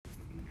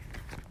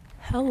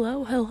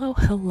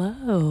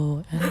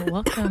Hello, and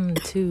welcome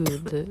to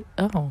the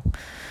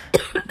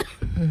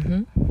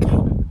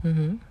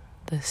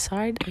the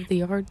side of the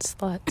yard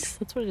sluts.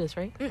 That's what it is,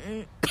 right?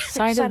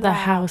 Side of the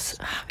house.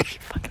 I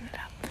keep fucking it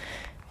up.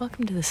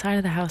 Welcome to the side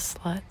of the house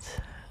sluts.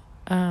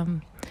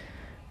 I'm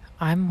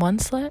one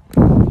slut.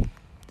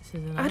 This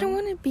is I don't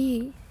want to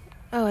be.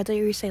 Oh, I thought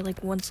you were saying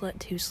like one slut,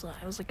 two slut.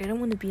 I was like, I don't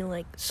want to be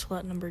like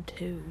slut number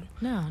 2.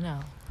 No.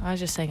 I was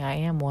just saying I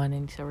am one,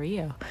 and so are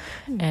you.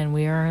 And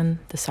we are on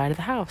the side of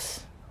the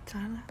house.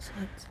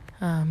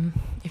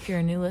 If you're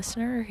a new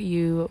listener,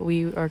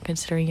 we are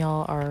considering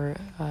y'all our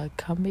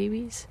cum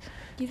babies.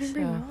 You didn't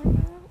bring water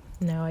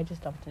out? No, I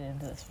just dumped it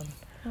into this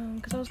one.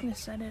 Because I was gonna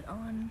set it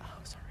on.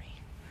 Oh,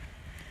 sorry.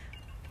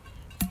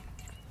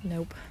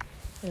 Nope.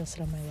 It'll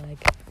sit on my leg.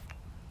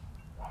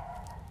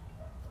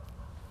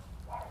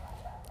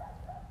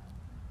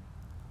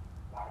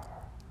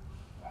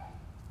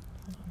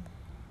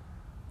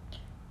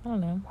 I don't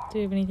know. Do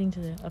you have anything to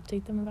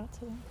update them about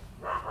today?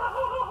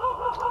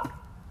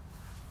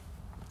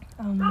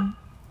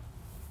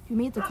 You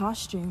made the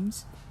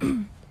costumes.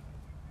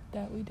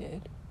 That we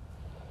did.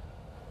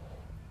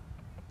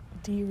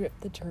 Do you rip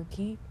the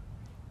turkey?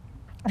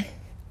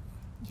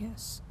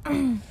 Yes.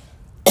 By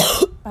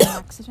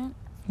accident?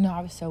 No,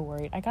 I was so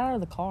worried. I got out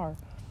of the car.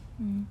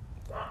 I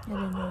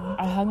didn't know.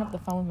 I hung up the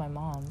phone with my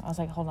mom. I was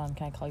like, hold on,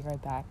 can I call you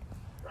right back?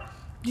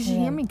 Did you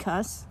hear me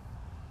cuss?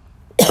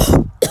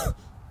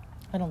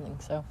 I don't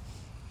think so.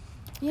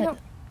 You know,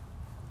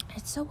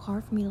 it's so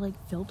hard for me to like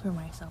filter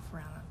myself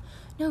around them.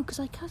 No,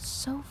 because I cuss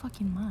so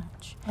fucking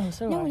much. Oh,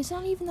 so No, it's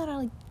not even that I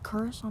like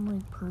curse on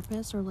like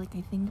purpose or like I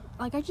think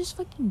like I just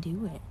fucking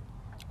do it.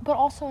 But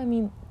also, I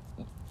mean,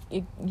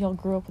 y'all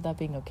grew up with that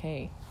being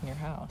okay in your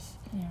house.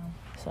 Yeah.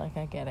 So, like,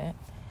 I get it.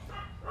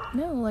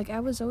 No, like I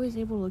was always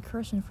able to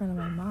curse in front of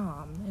my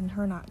mom and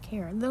her not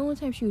care. The only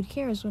time she would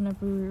care is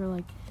whenever we were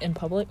like In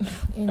public?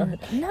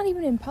 not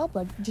even in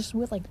public, just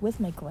with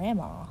my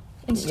grandma.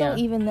 And still,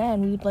 even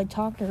then, we'd like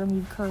talk to her and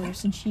we'd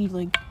curse, and she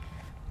like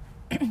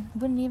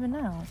wouldn't even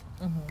know.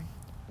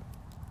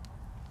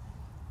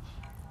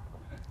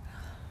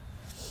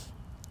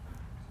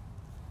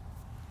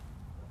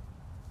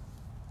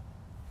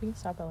 We can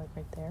stop it like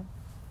right there,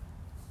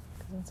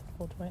 because that's a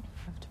full joint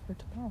left for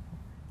tomorrow.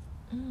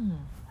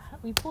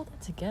 We pulled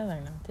it together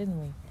now, didn't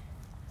we?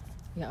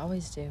 We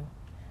always do.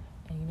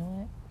 And you know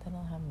what? Then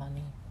I'll have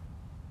money.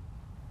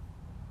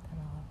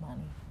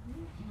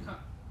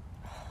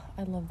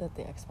 I love that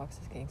the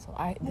Xbox is getting sold.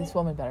 This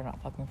woman better not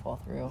fucking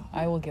fall through.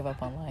 I will give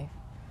up on life.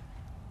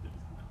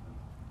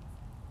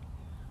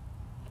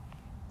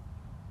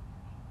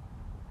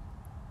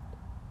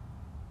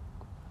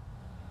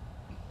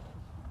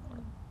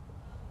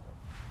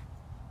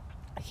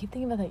 I keep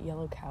thinking about that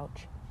yellow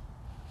couch.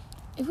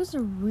 It was a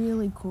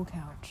really cool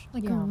couch. A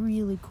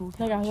really cool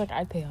couch. Like, I was like,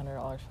 I'd pay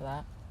 $100 for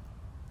that.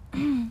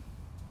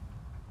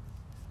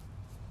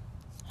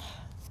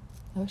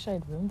 I wish I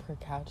had room for a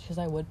couch, because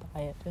I would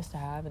buy it just to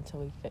have until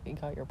we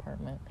got your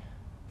apartment.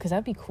 Because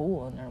that'd be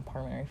cool in an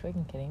apartment. Are you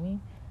fucking kidding me?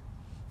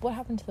 What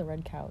happened to the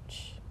red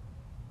couch?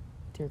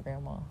 To your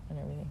grandma and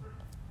everything?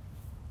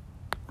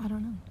 I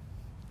don't know.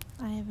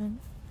 I haven't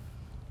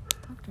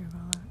talked to her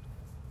about that.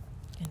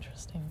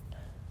 Interesting.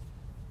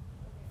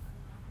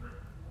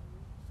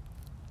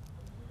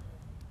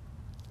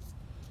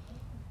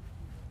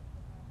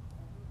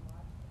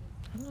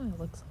 I don't know what it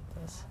looks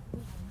like this.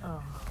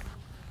 Oh.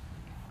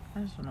 I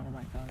just don't know where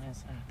my phone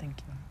is.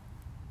 Thank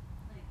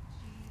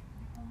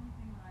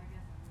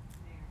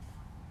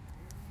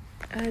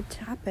you.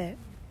 Tap it.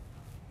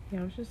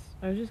 Yeah, I was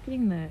just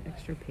getting the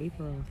extra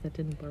paper off that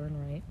didn't burn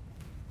right.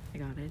 I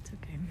got it. It's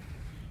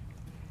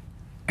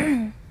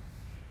okay.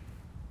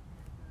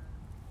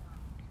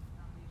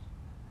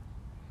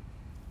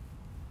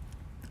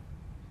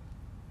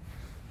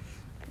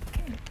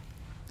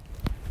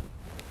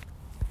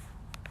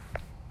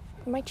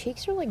 My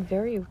cheeks are like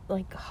very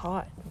like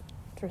hot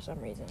for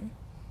some reason.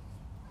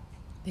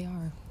 They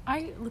are.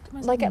 I looked at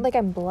myself. Like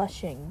I'm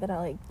blushing, but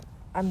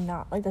I'm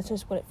not. Like that's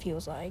just what it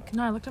feels like.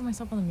 No, I looked at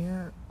myself in the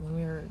mirror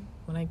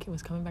when I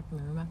was coming back from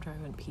the room after I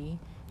went pee,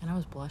 and I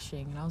was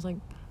blushing, and I was like,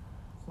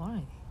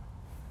 why?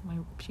 My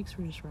cheeks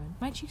were just red.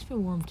 My cheeks feel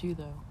warm too,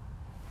 though.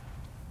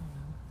 I don't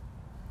know.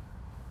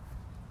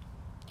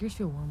 Yours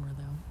feel warmer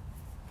though.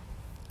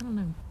 I don't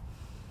know.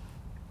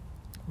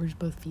 We're just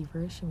both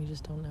feverish, and we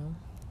just don't know.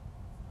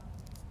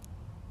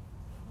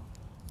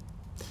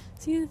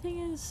 See, the thing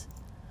is,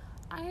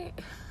 I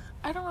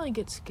don't really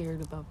get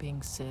scared about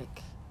being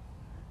sick.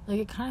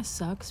 Like, it kind of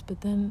sucks, but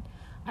then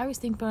I always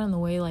think about it in the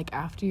way, like,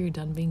 after you're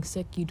done being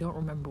sick, you don't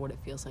remember what it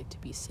feels like to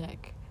be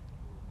sick.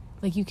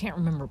 Like, you can't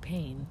remember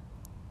pain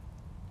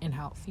and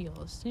how it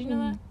feels. Did you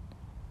know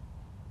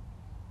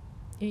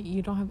that?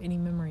 You don't have any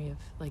memory of,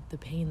 like, the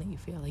pain that you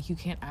feel. Like, you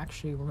can't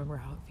actually remember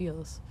how it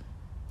feels.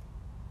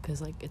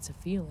 Because, like, it's a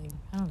feeling.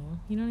 I don't know.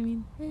 You know what I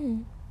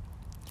mean?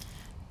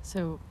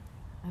 So,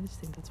 I just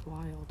think that's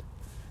wild.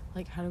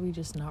 Like, how do we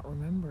just not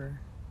remember?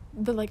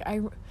 But, like,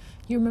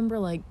 you remember,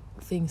 like,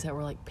 things that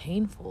were, like,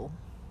 painful.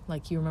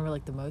 Like, you remember,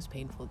 like, the most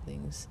painful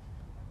things.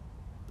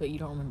 but you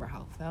don't remember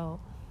how it felt.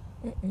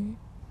 Mm-mm.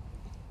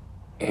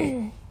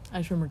 I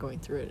just remember going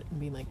through it and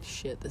being like,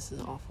 shit, this is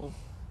awful.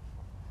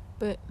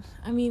 But,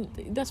 I mean,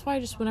 that's why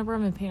just whenever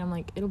I'm in pain, I'm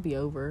like, it'll be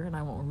over, and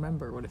I won't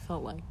remember what it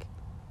felt like.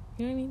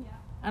 You know what I mean?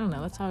 I don't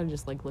know. That's how I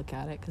just, like, look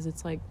at it, because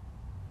it's like,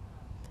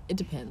 it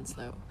depends,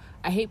 though.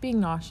 I hate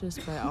being nauseous,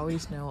 but I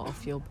always know I'll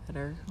feel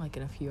better, like,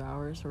 in a few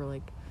hours, or,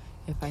 like,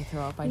 if I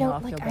throw up, I know I'll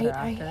feel better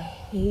after. I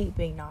hate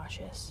being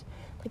nauseous.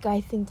 Like,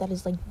 I think that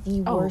is, like, the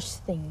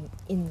worst thing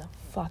in the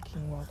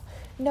fucking world.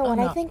 No,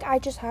 I think I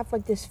just have,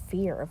 like, this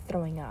fear of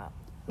throwing up.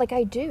 Like,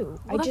 I do.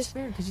 Well, that's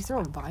weird, because you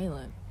throw up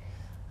violent.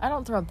 I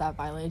don't throw up that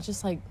violent. It's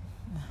just, like,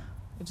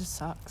 it just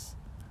sucks.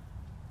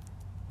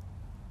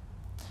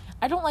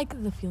 I don't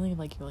like the feeling of,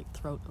 like, your, like,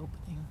 throat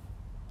opening.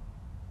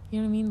 You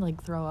know what I mean?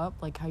 Like, throw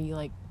up. Like, how you,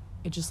 like,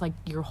 it just, like,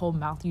 your whole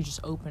mouth, you just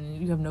open,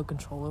 and you have no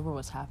control over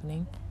what's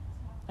happening.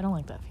 I don't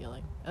like that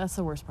feeling. That's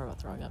the worst part about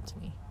throwing up to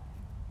me.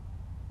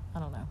 I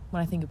don't know.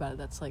 When I think about it,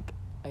 that's, like,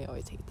 I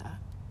always hate that.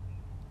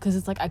 Because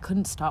it's, like, I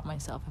couldn't stop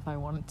myself if I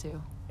wanted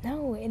to.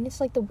 No, and it's,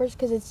 like, the worst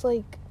because it's,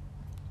 like,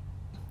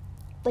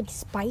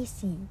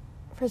 spicy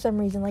for some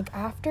reason. Like,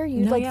 after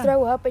you,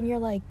 throw up and you're,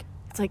 like...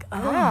 It's like,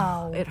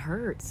 ow. It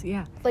hurts,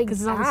 yeah. Like,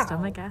 because it's all the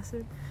stomach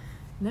acid.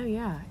 No,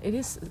 yeah. It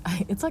is...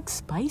 It's, like,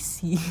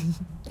 spicy.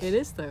 It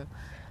is, though.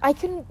 I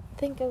couldn't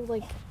think of,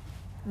 like...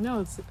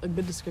 No, it's a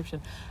good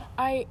description.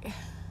 I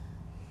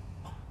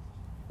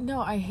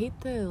hate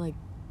the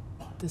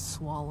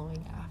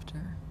swallowing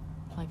after.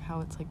 Like,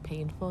 how it's, like,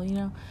 painful, you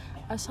know?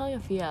 I was telling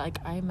Afia, like,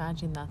 I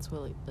imagine that's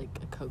what, like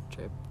a Coke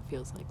drip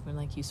feels like when,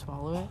 like, you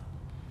swallow it.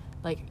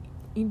 Like,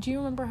 do you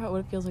remember what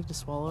it feels like to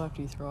swallow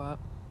after you throw up?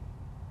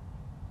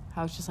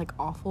 How it's just, like,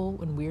 awful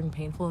and weird and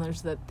painful, and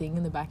there's that thing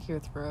in the back of your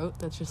throat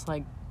that's just,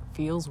 like,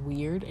 feels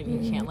weird, and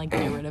you can't, like,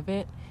 get rid of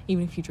it.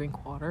 Even if you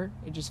drink water,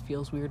 it just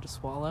feels weird to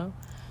swallow.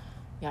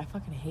 Yeah, I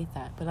fucking hate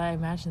that. But I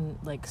imagine,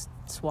 like,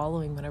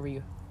 swallowing whenever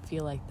you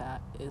feel like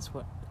that is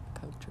what a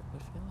Coke drip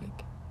would feel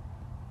like.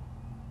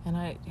 And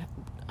I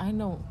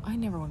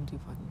never want to do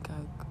fucking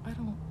Coke.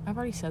 I've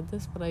already said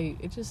this, but like,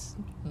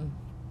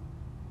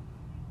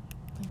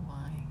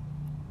 why?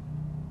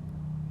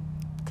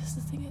 Because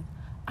the thing is,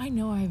 I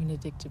know I have an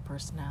addictive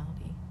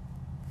personality.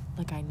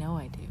 Like, I know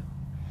I do.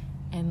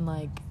 And,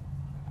 like,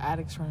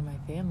 addicts run in my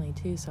family,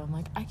 too, so I'm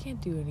like, I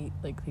can't do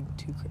anything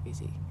too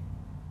crazy.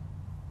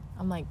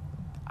 I'm like,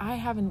 I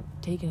haven't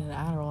taken an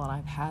Adderall and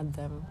I've had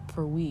them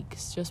for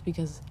weeks just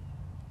because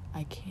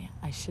I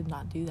should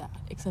not do that,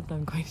 except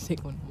I'm going to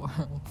take one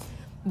tomorrow.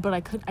 But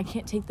I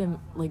can't take them,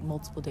 like,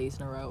 multiple days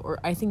in a row, or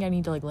I think I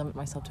need to, like, limit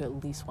myself to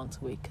at least once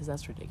a week, because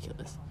that's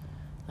ridiculous.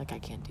 Like, I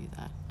can't do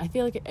that. I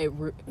feel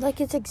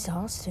like it's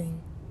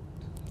exhausting.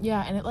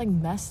 Yeah, and it, like,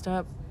 messed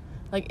up,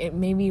 like, it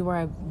made me where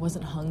I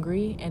wasn't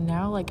hungry, and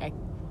now, like,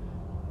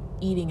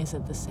 eating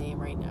isn't the same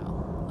right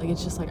now. Like,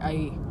 it's just, like,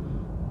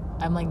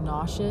 I'm, like,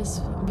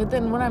 nauseous, but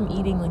then when I'm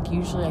eating, like,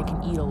 usually I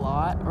can eat a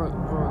lot, or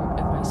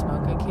if I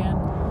smoke, I can,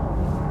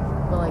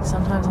 but, like,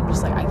 sometimes I'm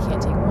just, like, I can't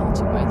take more than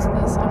 2 bites of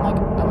this. I'm, like,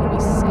 I'm gonna be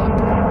sick,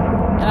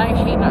 and I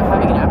hate not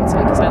having an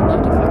appetite, because I'd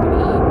love to fucking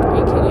eat. Are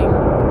you kidding?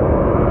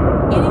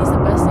 Eating is the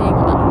best thing.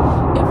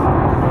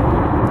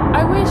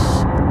 I wish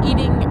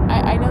eating,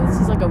 I know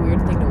this is, like, a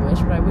weird thing to wish,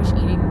 but I wish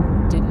eating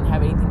didn't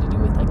have anything to do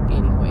with, like,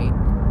 gaining weight,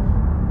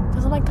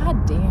 because I'm, like,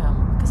 god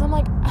damn. Because I'm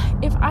like,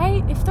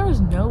 if there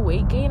was no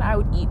weight gain, I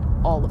would eat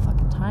all the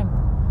fucking time.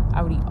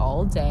 I would eat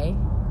all day,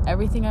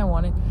 everything I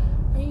wanted.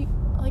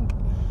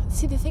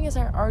 See, the thing is,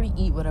 I already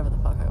eat whatever the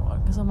fuck I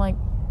want. Because I'm like,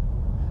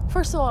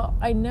 first of all,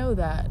 I know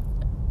that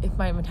if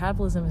my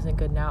metabolism isn't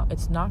good now,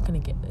 it's not gonna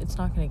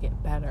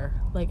get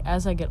better. Like,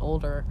 as I get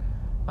older,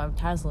 my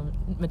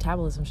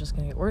metabolism's just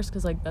gonna get worse.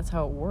 Because, like, that's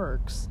how it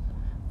works.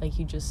 Like,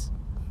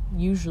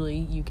 usually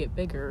you get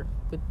bigger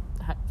with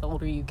the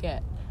older you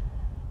get.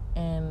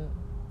 And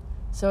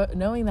so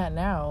knowing that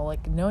now,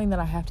 like, knowing that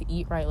I have to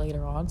eat right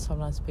later on so I'm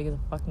not as big as a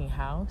fucking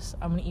house,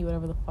 I'm gonna eat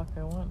whatever the fuck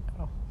I want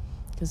now.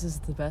 Because this is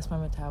the best my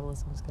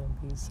metabolism is gonna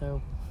be,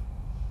 so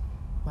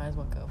might as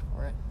well go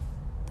for it.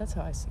 That's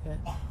how I see it.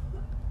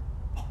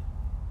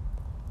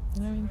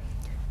 You know what I mean?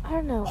 I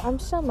don't know. I'm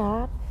so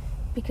mad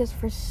because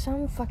for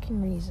some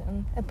fucking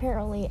reason,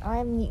 apparently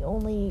I'm the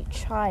only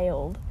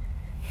child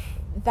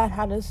that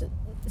had a,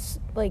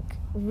 like,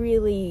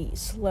 really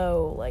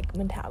slow, like,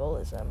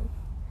 metabolism.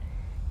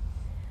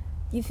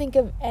 You think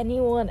of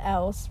anyone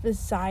else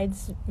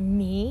besides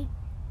me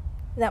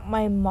that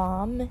my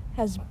mom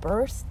has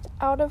birthed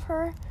out of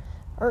her,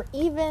 or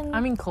even... I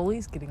mean,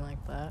 Coley's getting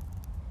like that.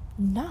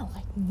 Not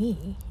like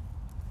me.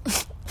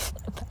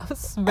 That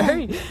was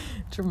very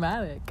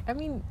dramatic. I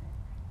mean,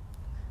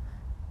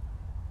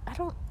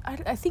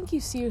 I think you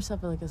see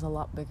yourself, like, as a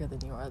lot bigger than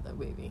you are, though,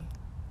 baby.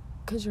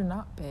 Because you're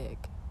not big.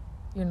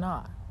 You're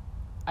not.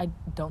 I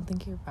don't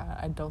think you're fat.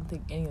 I don't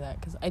think any of that.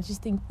 Because I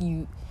just think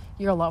you're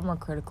a lot more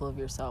critical of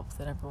yourself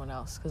than everyone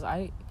else. Because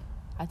I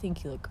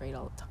think you look great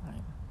all the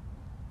time.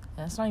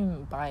 And that's not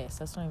even bias.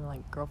 That's not even,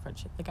 like, girlfriend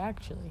shit. Like,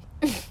 actually.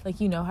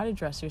 Like, you know how to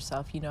dress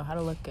yourself. You know how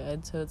to look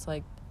good. So it's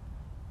like,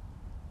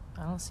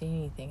 I don't see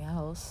anything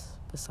else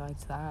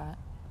besides that.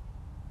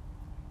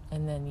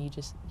 and then you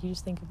just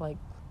think of like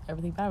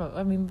everything bad about it.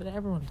 I mean, but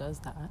everyone does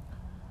that.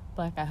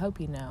 But like, I hope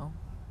you know,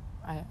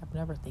 I'm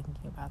never thinking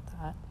about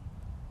that,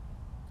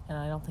 and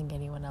I don't think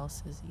anyone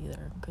else is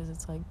either, because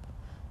it's like,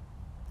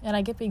 and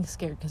I get being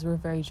scared because we're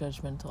very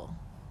judgmental,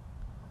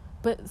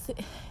 but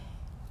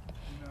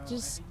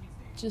just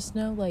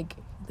know, like,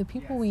 the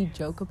people we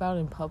joke about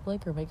in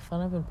public or make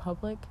fun of in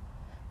public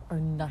are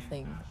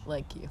nothing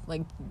like you.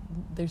 Like,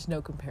 there's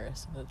no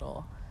comparison at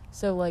all.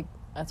 So like,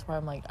 that's why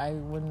I'm like, I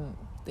wouldn't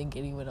think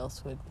anyone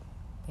else would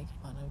make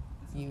fun of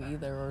you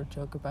either, or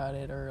joke about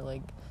it, or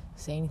like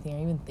say anything,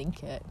 or even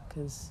think it,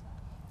 because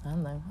I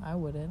don't know, I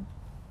wouldn't.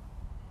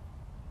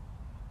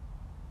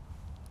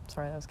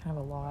 Sorry, that was kind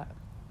of a lot,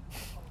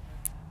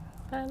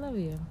 but I love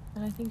you,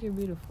 and I think you're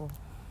beautiful.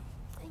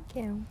 Thank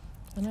you.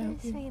 And I I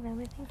hope you... say that.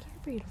 I think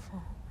you're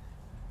beautiful.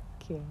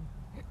 Thank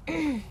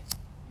you.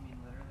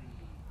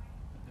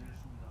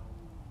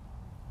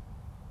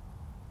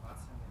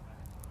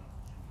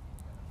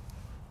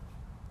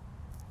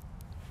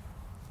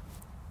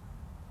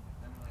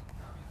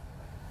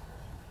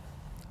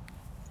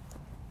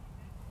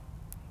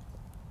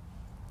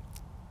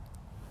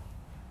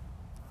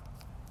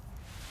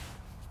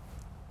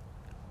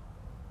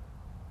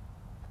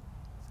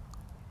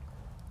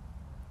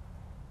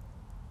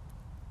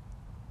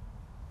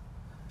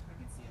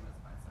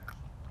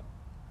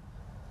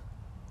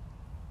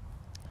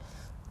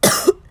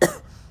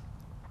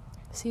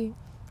 See,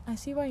 I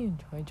see why you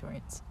enjoy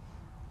joints,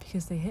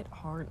 because they hit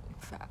hard and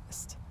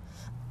fast.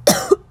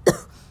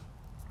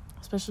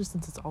 Especially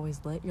since it's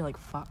always lit, you're like,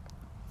 fuck.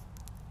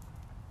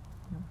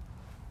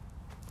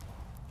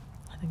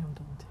 I think I'm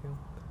done too.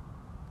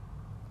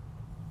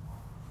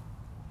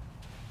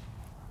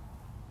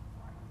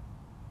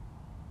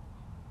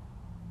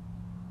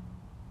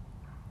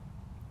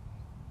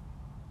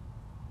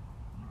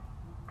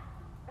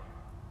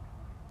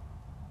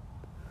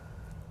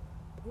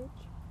 Bitch.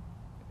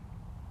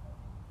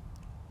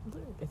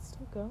 Look, it's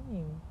still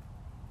going.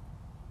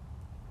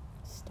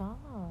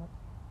 Stop.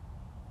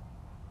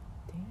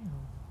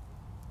 Damn.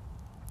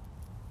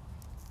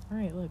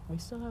 Alright, look, we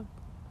still have a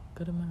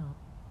good amount.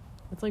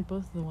 It's like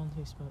both of the ones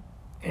we smoked.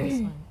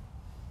 Just like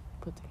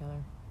put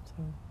together.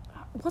 So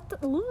what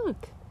the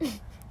look?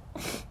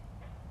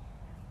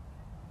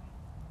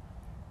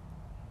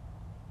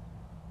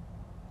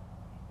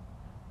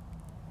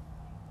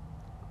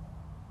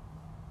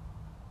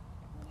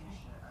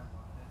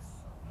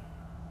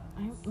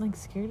 I'm like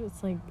scared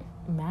it's like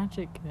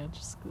magic and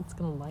it's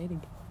gonna light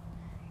again.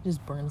 It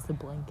just burns the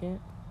blanket.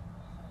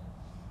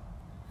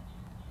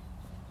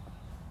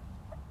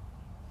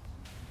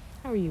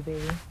 How are you,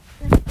 baby?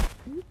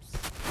 Oops.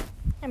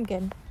 I'm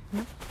good.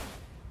 Yeah.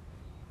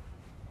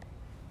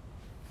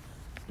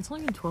 It's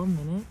only been 12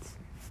 minutes.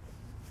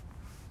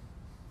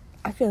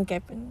 I feel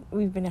like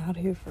we've been out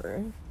here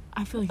for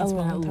I feel like a it's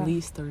been long at time.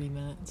 least 30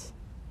 minutes.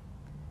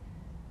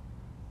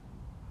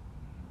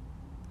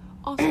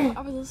 Also, I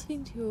was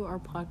listening to our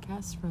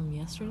podcast from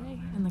yesterday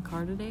in the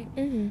car today,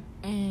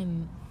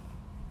 and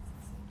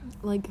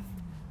like,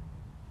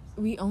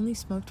 we only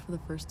smoked for the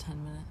first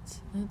 10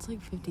 minutes, and it's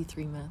like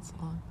 53 minutes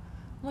long.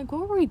 I'm like,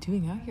 what were we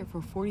doing out here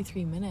for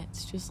 43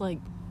 minutes? Just like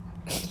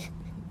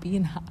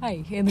being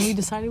high, and then we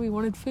decided we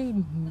wanted food,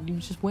 and we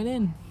just went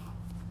in.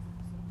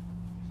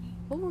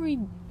 What were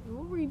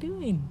we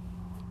doing?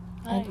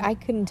 I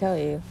couldn't tell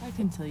you. I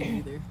couldn't tell you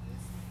either.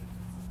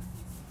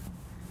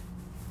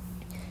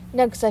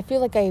 No, because I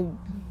feel like I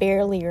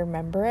barely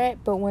remember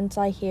it, but once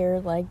I hear,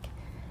 like,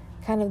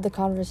 kind of the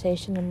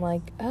conversation, I'm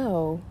like,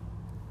 oh,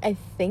 I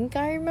think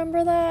I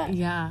remember that.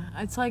 Yeah,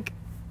 it's like,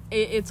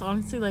 it's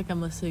honestly like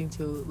I'm listening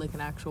to, like,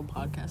 an actual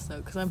podcast,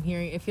 though, because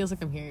it feels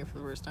like I'm hearing it for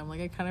the first time.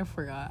 Like, I kind of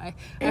forgot.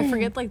 I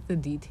forget, like, the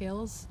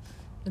details,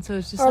 and so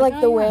it's just or,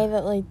 like, the oh, way yeah.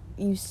 that, like,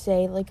 you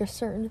say, like, a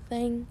certain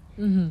thing.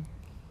 Mm-hmm.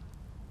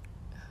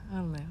 I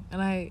don't know.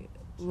 And I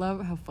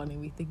love how funny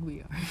we think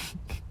we are.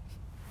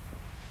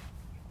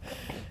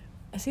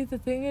 See, the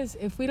thing is,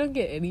 if we don't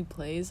get any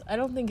plays, I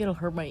don't think it'll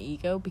hurt my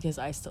ego, because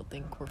I still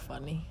think we're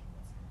funny.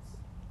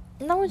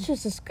 No one's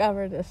just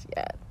discovered us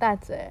yet.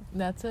 That's it.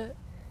 That's it?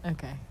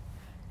 Okay.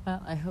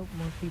 Well, I hope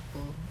more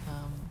people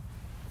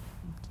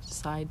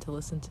decide to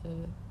listen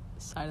to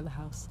Side of the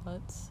House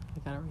Sluts. I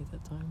gotta write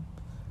that time.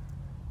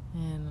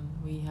 And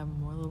we have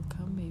more little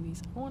cum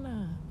babies. I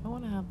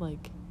wanna have,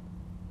 like,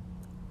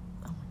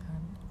 oh my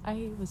god.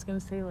 I was gonna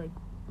say, like,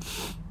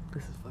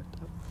 this is fucked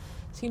up.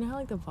 So you know how,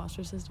 like, the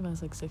foster system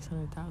has, like,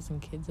 600,000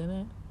 kids in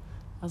it?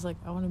 I was like,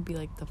 I want to be,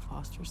 like, the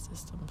foster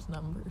system's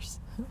numbers.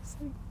 It's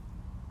like,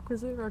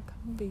 because there are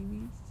cum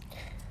babies.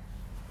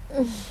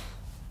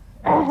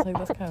 I was like,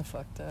 that's kind of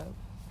fucked up.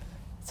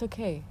 It's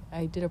okay.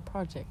 I did a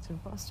project in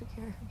foster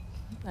care.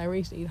 I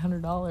raised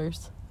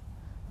 $800.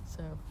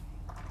 So,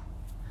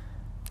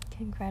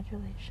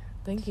 Congratulations.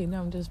 thank you.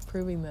 No, I'm just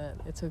proving that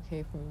it's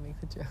okay for me to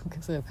make the joke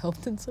because I've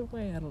helped in some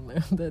way. I don't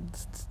know.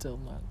 That's still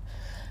not...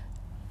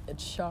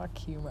 It's shock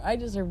humor. I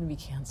deserve to be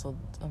canceled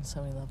on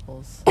so many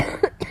levels.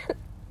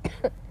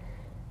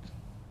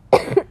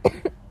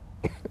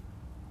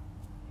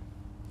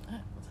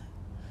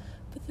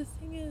 But the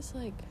thing is,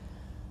 like,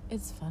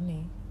 it's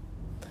funny.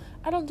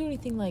 I don't do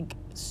anything, like,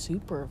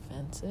 super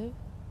offensive.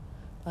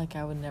 Like,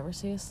 I would never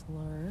say a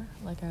slur.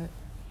 Like,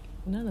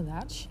 none of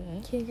that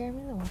shit. Can you grab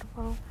me the water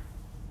bottle?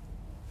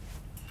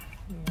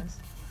 Yes.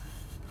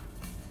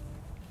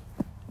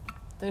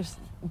 There's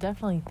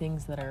definitely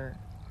things that are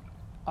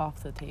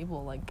off the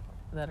table, like,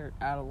 that are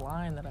out of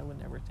line that I would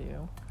never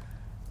do.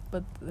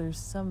 But there's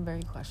some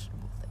very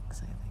questionable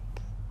things, I think.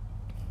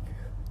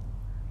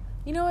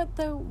 You know what,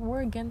 though?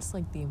 We're against,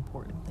 like, the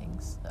important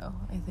things, though,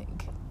 I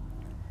think.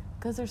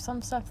 Because there's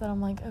some stuff that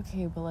I'm like,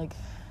 okay, but, like,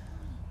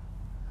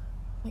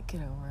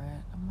 get over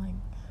it. I'm like,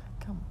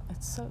 come on.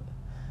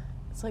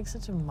 It's, like,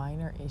 such a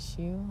minor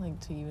issue, like,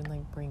 to even,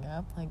 like, bring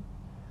up. Like,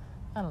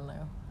 I don't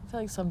know. I feel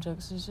like some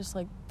jokes is just,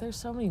 like, there's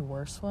so many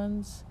worse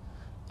ones.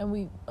 And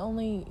we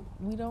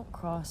don't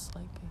cross,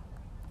 like,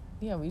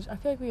 yeah, I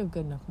feel like we have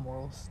good enough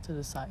morals to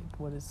decide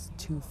what is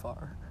too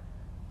far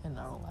and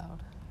not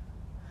allowed.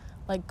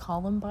 Like,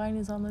 Columbine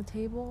is on the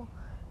table,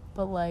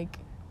 but, like,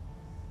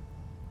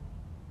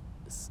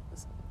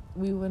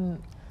 we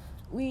wouldn't,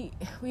 we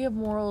have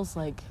morals,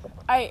 like,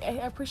 I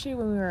appreciate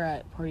when we were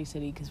at Party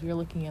City, because we were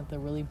looking at the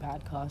really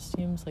bad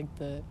costumes, like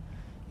the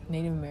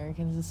Native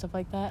Americans and stuff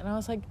like that, and I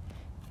was like,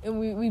 and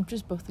we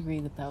just both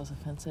agreed that was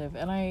offensive,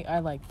 and I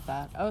liked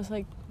that. I was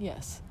like,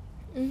 yes.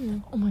 Mm-hmm.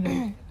 Oh my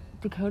god.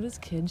 Dakota's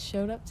kids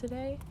showed up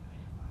today,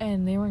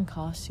 and they were in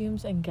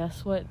costumes, and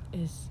guess what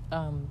his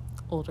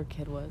older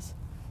kid was?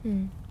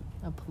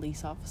 A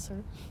police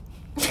officer.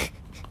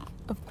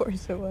 Of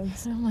course it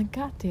was. And I'm like,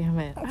 god damn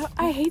it.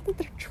 I hate that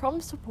they're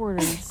Trump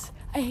supporters.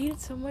 I hate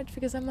it so much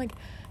because I'm like,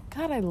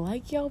 god, I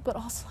like y'all, but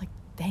also, like,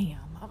 damn.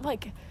 I'm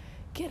like,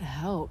 get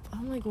help.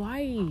 I'm like,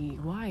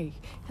 why?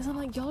 Because I'm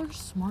like, y'all are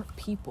smart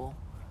people.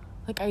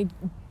 Like, I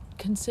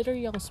consider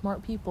y'all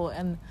smart people,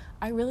 and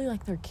I really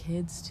like their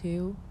kids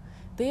too.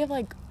 They have,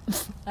 like,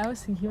 I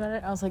was thinking about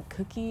it, I was like,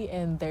 Cookie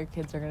and their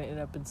kids are gonna end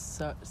up in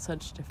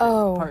such different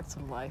parts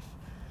of life.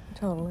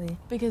 Totally.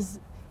 Because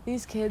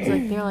these kids,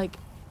 like,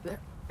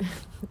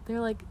 they're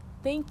like,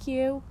 thank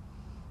you,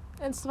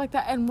 and stuff like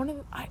that. And one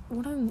of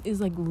them is,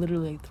 like,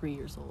 literally, like, 3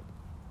 years old,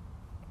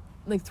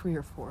 like 3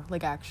 or 4,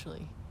 like,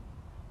 actually.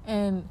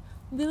 And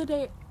the other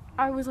day,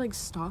 I was, like,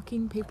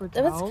 stocking paper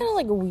towels. That's kind of,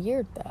 like,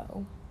 weird,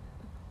 though.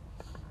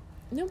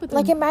 No, but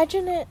like,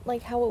 imagine it,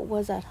 like, how it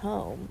was at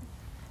home.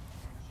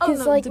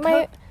 Because, like,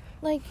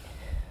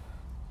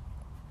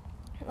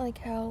 like,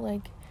 how,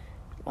 like,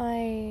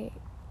 my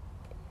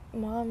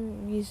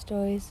mom used to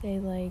always say,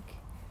 like,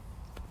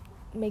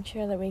 make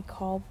sure that we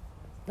call,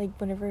 like,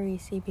 whenever we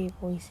see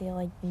people, we say,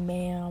 like,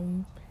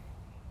 ma'am,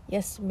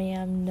 yes,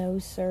 ma'am, no,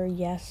 sir,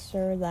 yes,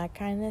 sir, that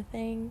kind of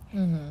thing.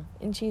 Mm-hmm.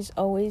 And she's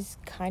always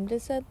kind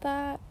of said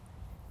that.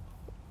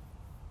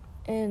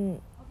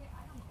 And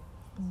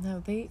no,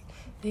 they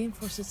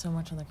enforce it so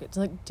much on their kids.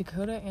 Like,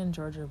 Dakota and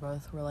Georgia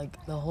both were,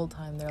 like, the whole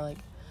time, they're like,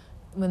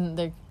 when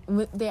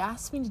they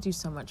asked me to do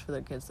so much for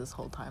their kids this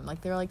whole time.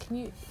 Like, they're like,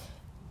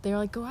 they're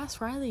like, go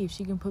ask Riley if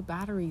she can put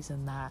batteries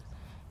in that.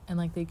 And,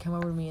 like, they'd come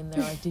over to me and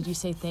they're like, did you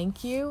say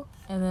thank you?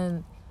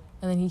 And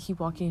then he'd keep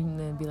walking and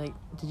then be like,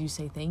 did you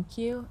say thank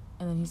you?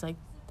 And then he's like,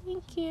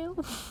 thank you.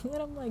 And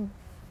I'm like,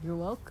 you're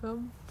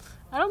welcome.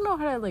 I don't know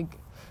how to, like,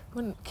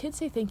 when kids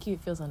say thank you,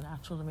 it feels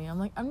unnatural to me. I'm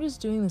like, I'm just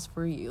doing this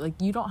for you. Like,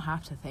 you don't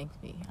have to thank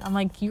me. I'm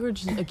like, you are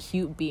just a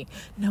cute being.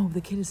 No,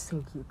 the kid is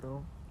so cute,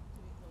 though.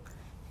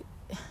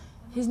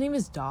 His name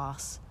is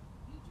Doss.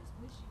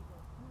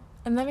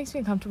 And that makes me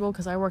uncomfortable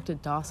because I worked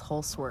at Doss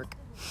Holzwerk.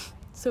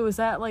 So is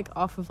that, like,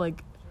 off of,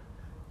 like,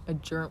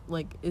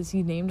 is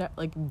he named at,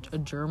 like, a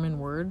German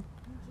word?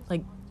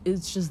 Like,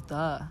 it's just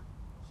the,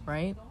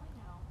 right?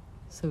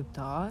 So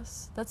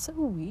Doss? That's so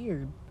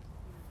weird.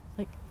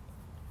 Like,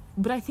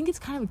 but I think it's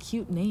kind of a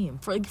cute name.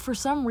 For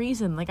some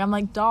reason, like, I'm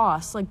like,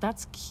 Doss, like,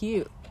 that's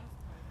cute.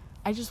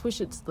 I just wish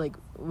it's, like,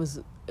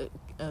 was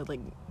a like,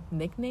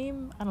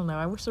 nickname. I don't know.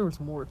 I wish there was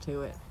more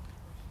to it.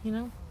 You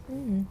know?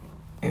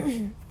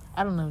 mm-hmm.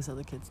 I don't know his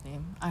other kid's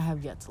name. I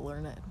have yet to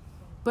learn it.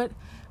 But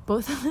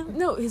both of them,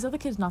 no, his other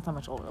kid's not that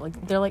much older.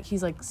 Like,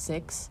 he's like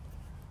 6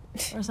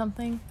 or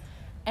something.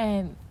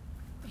 And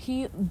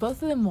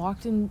both of them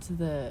walked into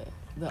the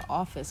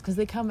office because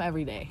they come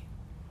every day.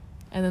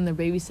 And then their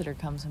babysitter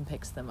comes and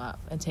picks them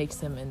up and takes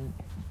them in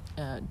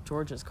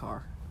Georgia's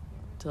car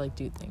to, like,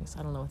 do things.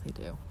 I don't know what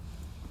they do.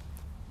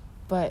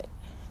 But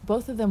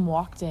both of them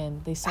walked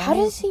in. They saw. How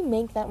does he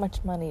make that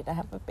much money to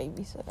have a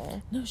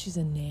babysitter? No, she's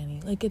a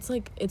nanny. Like,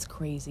 it's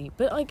crazy.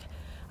 But, like,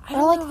 I I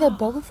don't like know the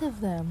both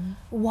of them.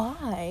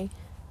 Why?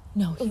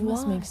 No, he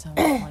must Why? make so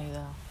much money,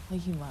 though.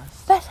 Like, he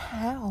must. But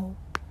how?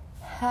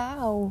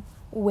 How?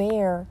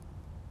 Where?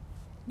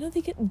 No,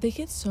 they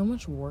get so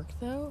much work,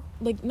 though.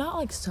 Like, not,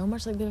 like, so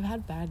much. Like, they've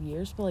had bad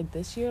years, but, like,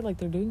 this year, like,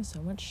 they're doing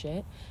so much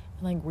shit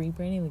and, like,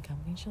 rebranding the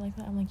company and shit like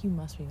that. I'm like, you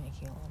must be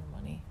making a lot of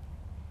money.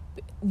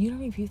 But you know how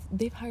many people?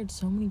 They've hired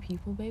so many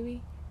people,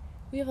 baby.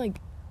 We have, like,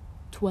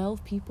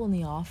 12 people in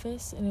the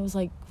office, and it was,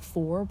 like,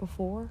 4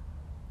 before.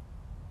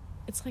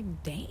 It's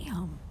like,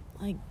 damn.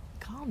 Like,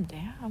 calm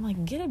down. I'm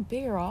like, get a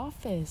bigger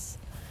office.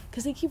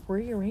 because they keep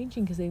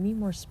rearranging because they need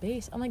more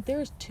space. I'm like,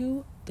 there's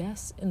 2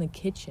 desks in the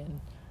kitchen.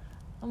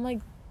 I'm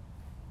like,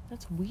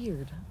 that's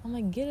weird. I'm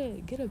like,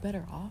 get a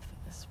better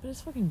office. But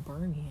it's fucking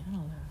Bernie. I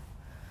don't know.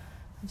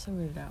 I'm so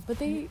weirded out. But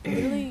they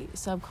literally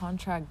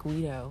subcontract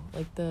Guido,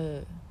 like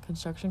the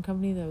construction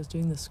company that was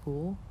doing the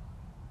school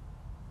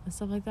and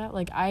stuff like that.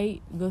 Like, I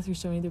go through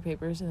so many of their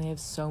papers, and they have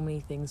so many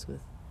things with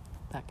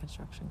that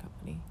construction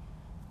company.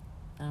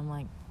 And I'm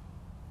like,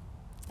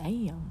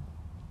 damn.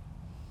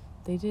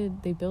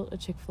 They built a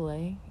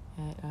Chick-fil-A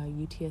at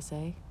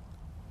UTSA.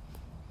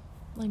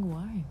 Like,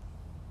 why?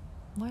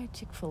 Why a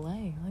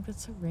Chick-fil-A? Like,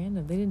 that's so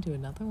random. They didn't do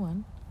another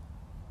one.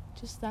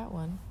 Just that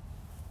one.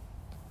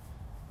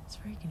 It's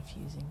very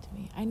confusing to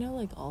me. I know,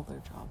 like, all their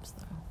jobs,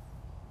 though.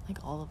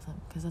 Like, all of them.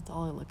 Because that's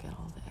all I look at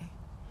all day.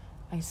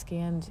 I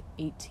scanned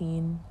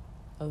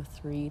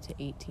 1803 to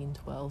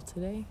 1812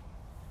 today.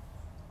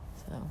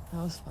 So,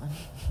 that was fun.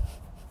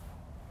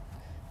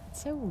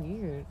 It's so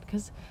weird.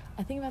 Because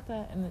I think about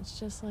that, and it's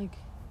just, like,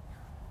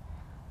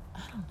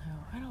 I don't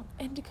know.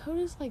 And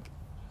Dakota's, like,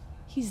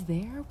 he's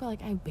there, but,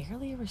 like, I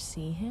barely ever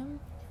see him.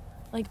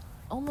 Like,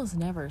 almost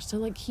never. So,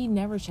 like, he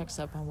never checks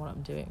up on what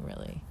I'm doing,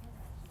 really.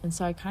 And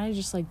so I kind of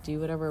just, like, do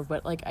whatever.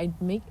 But, like, I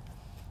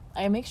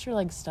make sure,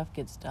 like, stuff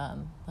gets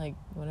done. Like,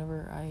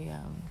 whenever I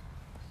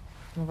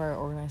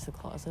organize the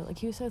closet. Like,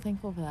 he was so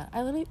thankful for that.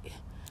 I literally...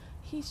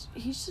 He's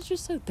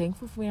just so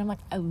thankful for me. I'm like,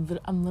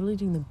 I'm literally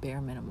doing the bare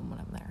minimum when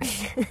I'm there.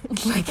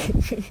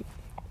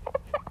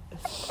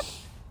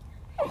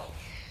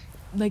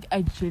 Like,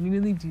 I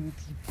genuinely do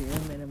the bare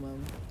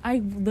minimum. I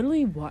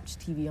literally watch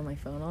TV on my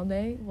phone all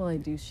day while I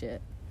do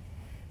shit.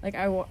 Like,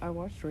 I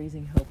watched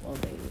Raising Hope all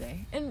day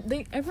today, and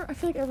I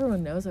feel like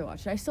everyone knows I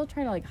watch it. I still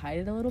try to, like, hide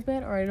it a little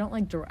bit, or I don't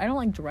like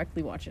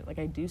directly watch it. Like,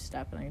 I do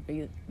stuff, and I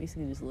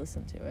basically just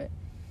listen to it.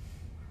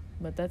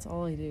 But that's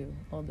all I do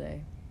all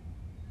day.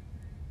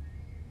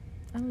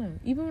 I don't know.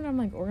 Even when I'm,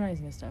 like,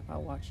 organizing and stuff,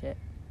 I'll watch it.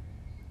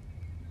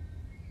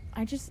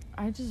 I just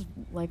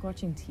like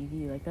watching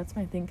TV. Like, that's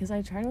my thing. Because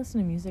I try to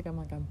listen to music. I'm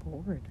like, I'm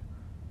bored.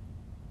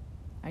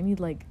 I need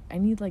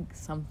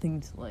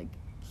something to, like,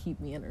 keep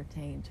me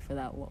entertained for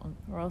that long.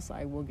 Or else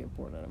I will get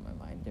bored out of my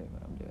mind doing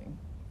what I'm doing.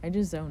 I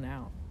just zone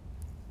out.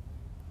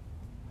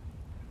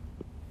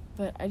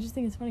 But I just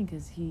think it's funny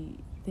because he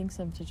thinks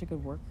I'm such a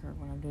good worker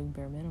when I'm doing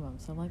bare minimum.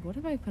 So I'm like, what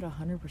if I put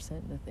 100%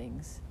 into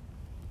things?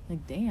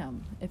 Like,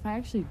 damn, if I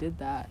actually did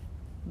that,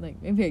 like,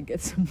 maybe I'd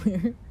get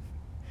somewhere.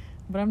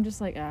 But I'm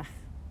just like, I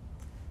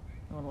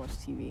want to watch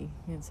TV.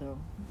 And so,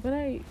 but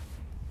I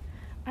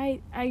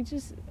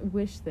just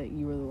wish that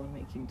you were the one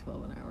making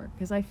 $12 an hour.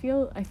 Because I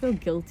feel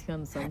guilty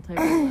on some type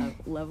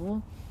of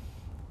level.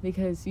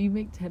 Because you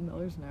make $10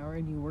 an hour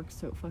and you work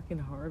so fucking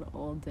hard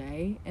all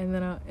day. And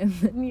then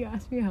you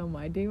ask me how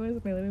my day was,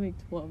 and I literally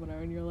make $12 an hour,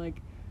 and you're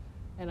like,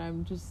 and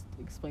I'm just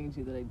explaining to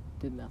you that I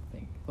did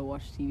nothing but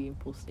watch TV and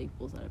pull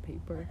staples out of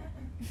paper.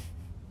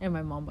 And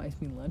my mom buys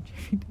me lunch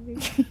every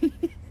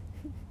day.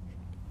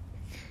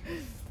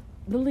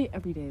 Literally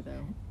every day,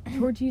 though.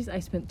 Torchies, I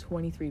spent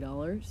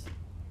 $23.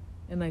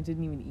 And I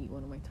didn't even eat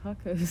one of my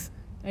tacos.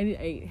 I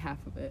ate half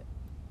of it.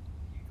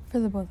 For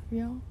the both of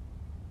y'all?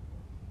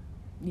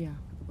 Yeah,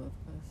 for the both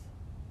of us.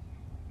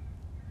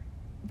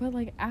 But,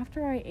 like,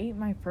 after I ate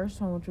my first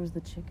one, which was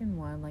the chicken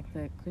one, like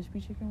the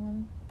crispy chicken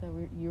one that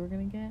you were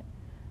gonna get,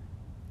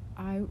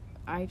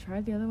 I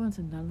tried the other ones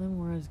and none of them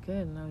were as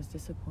good, and I was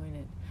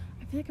disappointed.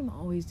 I feel like I'm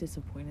always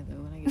disappointed,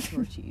 though, when I get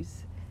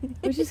Torchies.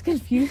 Which is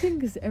confusing,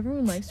 because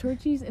everyone likes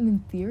Torchies, and in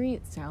theory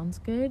it sounds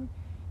good,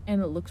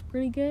 and it looks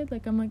pretty good.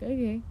 Like, I'm like,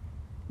 okay.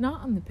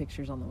 Not on the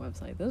pictures on the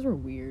website. Those were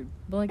weird.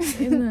 But,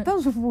 like, in the...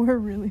 Those were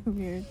really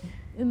weird.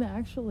 In the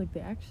actual, like, they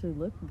actually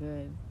look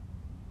good.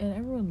 And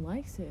everyone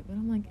likes it. But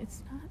I'm like,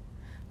 it's not...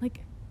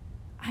 Like,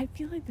 I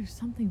feel like there's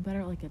something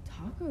better, like a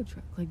taco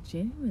truck. Like,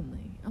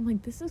 genuinely. I'm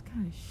like, this is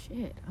kind of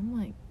shit. I'm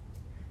like,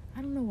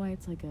 I don't know why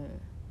it's, like, a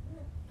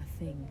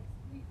thing.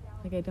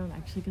 Like, I don't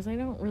actually... Because I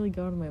don't really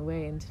go out of my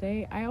way. And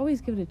today, I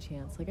always give it a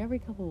chance. Like, every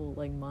couple,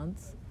 like,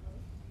 months.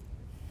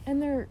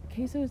 And their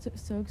queso is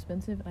so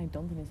expensive, and I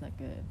don't think it's that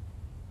good.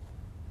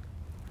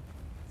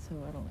 So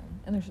I don't know.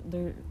 And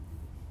their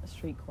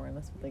street corn,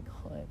 that's what they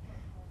call it,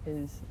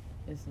 is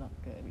not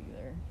good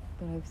either.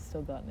 But I've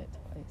still gotten it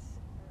twice.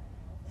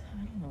 So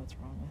I don't know what's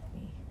wrong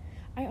with me.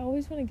 I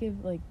always want to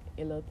give, like,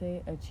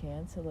 elote a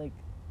chance at, like,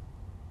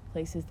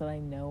 places that I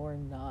know are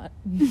not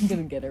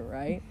gonna get it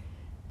right.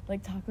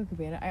 Like Taco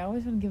Cabana, I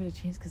always want to give it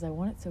a chance because I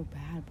want it so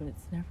bad, but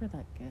it's never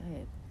that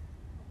good.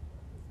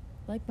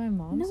 Like my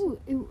mom's. No,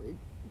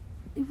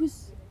 it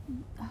was.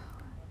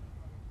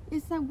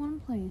 It's that one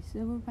place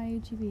over by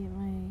HEB at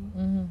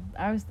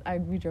my.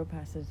 We drove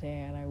past it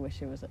today, and I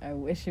wish it was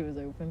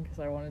open because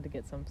I wanted to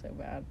get some so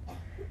bad.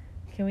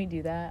 Can we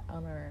do that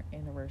on our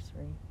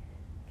anniversary?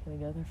 Can we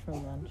go there for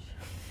lunch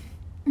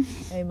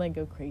and like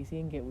go crazy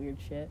and get weird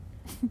shit?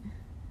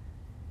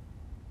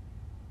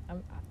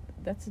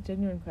 That's a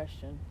genuine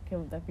question.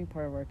 Can that be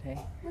part of our day?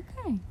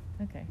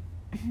 Okay.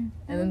 And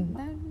then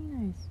that would be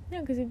nice.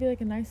 Yeah, because it'd be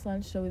like a nice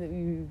lunch so that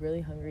we'd be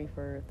really hungry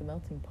for the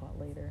melting pot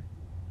later.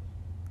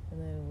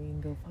 and then we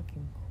can go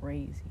fucking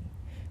crazy.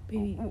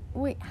 Baby,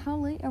 Wait, how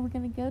late are we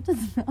gonna go to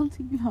the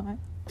melting pot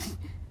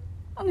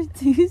on a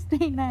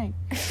Tuesday night?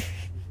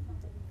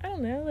 I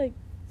don't know, like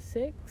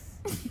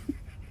 6?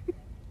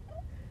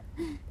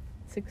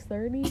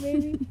 6:30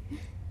 maybe?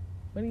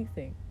 What do you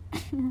think? I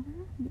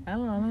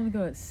don't know, I'm gonna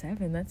go at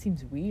 7. That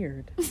seems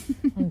weird.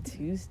 On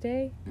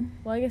Tuesday?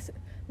 Well, I guess,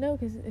 no,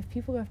 because if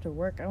people go after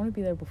work, I want to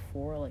be there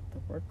before, like, the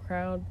work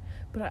crowd.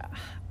 But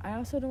I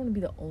also don't want to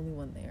be the only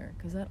one there,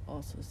 because that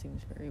also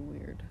seems very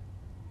weird.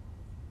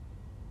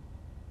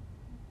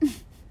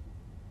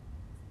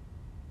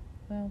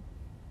 Well.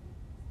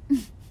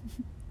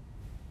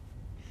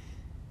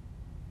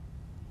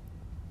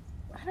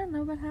 I don't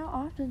know, but how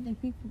often do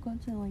people go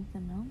to, like, the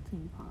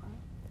melting pot?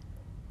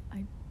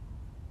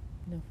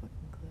 No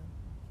fucking clue.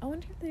 I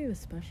wonder if they have a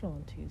special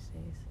on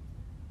Tuesdays.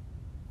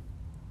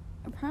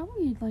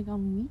 Probably, like,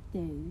 on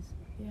weekdays.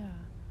 Yeah.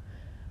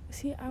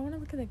 See, I want to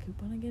look at that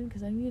coupon again,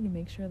 because I needed to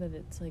make sure that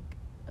it's, like,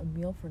 a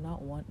meal for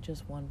not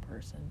just one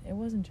person. It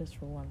wasn't just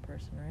for one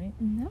person, right?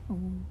 No.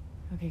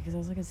 Okay, because I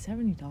was like, it's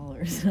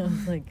 $70. And I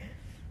was like...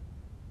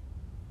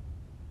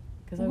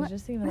 Because I was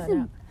just thinking about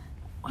that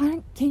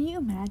now. Can you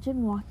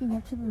imagine walking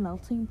up to the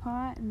melting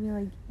pot and be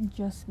like,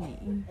 just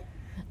me?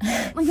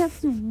 Like,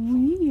 that's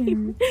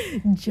weird.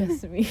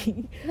 Just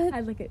me.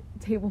 I'd like a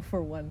table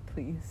for one,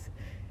 please.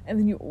 And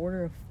then you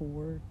order a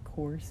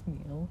 4-course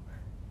meal.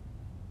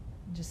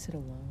 Just sit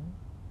alone.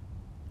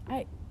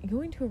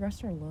 Going to a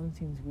restaurant alone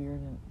seems weird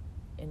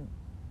in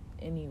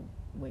any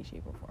way,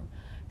 shape, or form.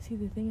 See,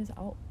 the thing is,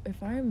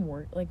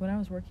 when I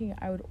was working,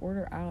 I would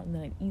order out and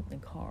then I'd eat in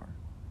the car.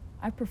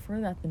 I prefer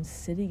that than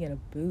sitting in a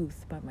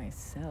booth by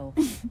myself.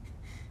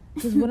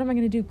 Because what am I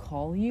going to do?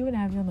 Call you and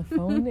have you on the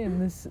phone in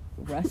this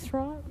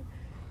restaurant?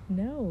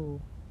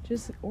 No.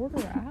 Just order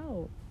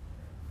out.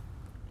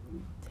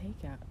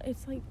 Take out.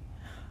 It's like,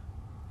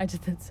 I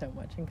just did so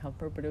much in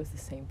Comfort, but it was the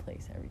same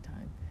place every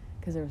time.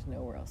 Because there was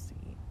nowhere else to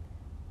eat.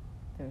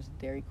 There was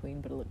Dairy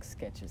Queen, but it looked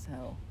sketch as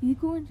hell. You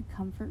going to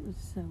Comfort was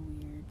so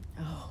weird.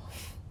 Oh.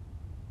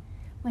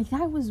 Like,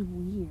 that was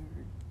weird.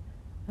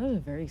 That was a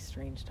very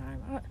strange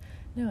time.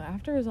 No,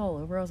 after it was all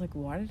over, I was like,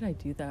 why did I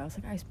do that? I was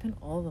like, I spent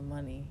all the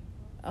money.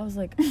 I was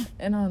like,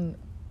 and on...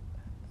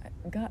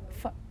 God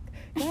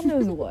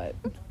knows what.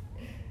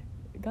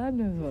 God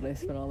knows what I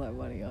spent all that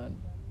money on.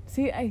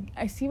 See,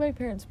 I see my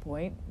parents'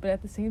 point, but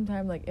at the same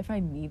time, like, if I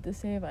need to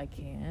save, I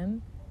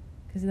can.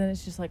 Because then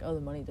it's just like, oh,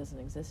 the money doesn't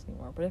exist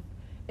anymore. But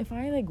if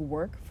I, like,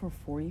 work for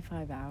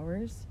 45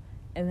 hours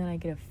and then I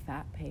get a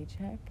fat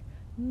paycheck,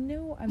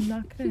 no, I'm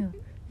not going to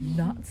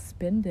not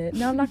spend it.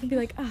 Now I'm not going to be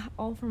like,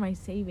 all for my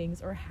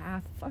savings or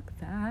half. Fuck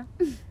that.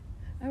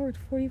 I worked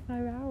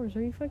 45 hours.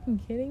 Are you fucking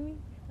kidding me?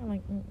 I'm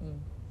like,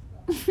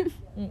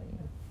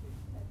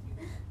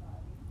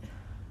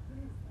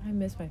 I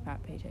miss my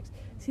fat paychecks.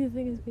 See, the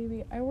thing is,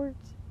 baby, I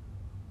worked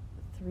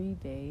 3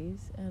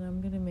 days and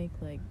I'm going to make,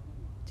 like,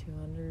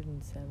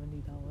 $270,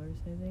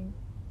 I think.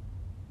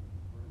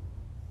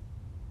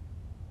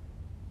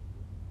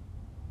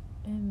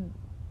 And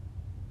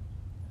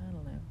I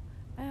don't know.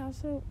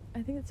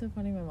 I think it's so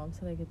funny my mom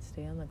said I could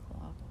stay on the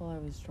clock while I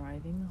was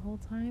driving the whole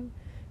time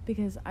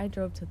because I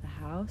drove to the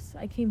house.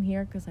 I came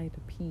here because I had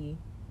to pee,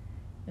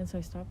 and so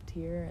I stopped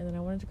here, and then I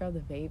wanted to grab the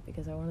vape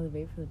because I wanted the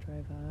vape for the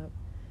drive up.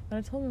 But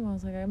I told my mom, I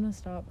was like, I'm gonna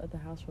stop at the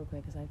house real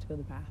quick because I have to go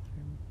to the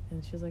bathroom.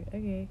 And she was like,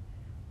 okay.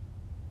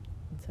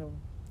 And so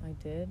I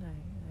did.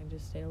 I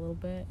just stayed a little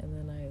bit, and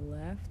then I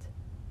left,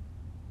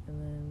 and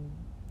then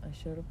I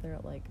showed up there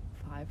at like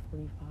 5:45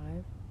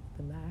 at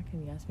the Mac,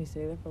 and he asked me to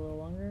stay there for a little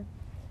longer.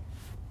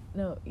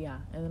 No, yeah,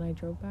 and then I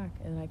drove back,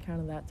 and I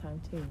counted that time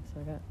too,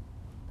 so I got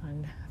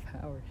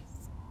 9.5 hours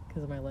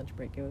because of my lunch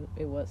break.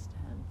 It was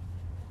 10.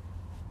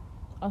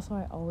 Also,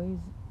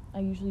 I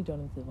usually don't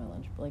include my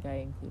lunch, but like I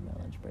include my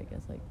lunch break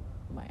as like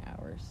my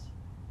hours.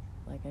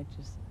 Like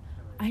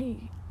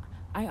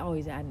I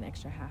always add an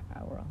extra half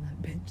hour on that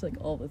bitch, like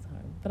all the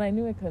time. But I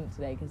knew I couldn't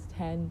today because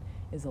 10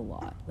 is a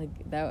lot.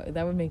 Like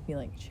that would make me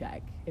like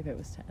check if it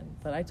was 10.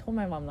 But I told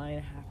my mom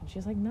 9.5, and she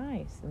was like,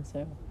 nice, and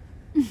so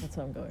that's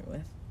what I'm going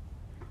with.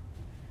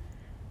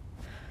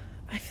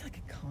 I feel like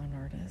a con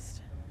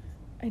artist.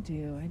 I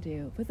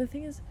do. But the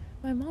thing is,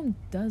 my mom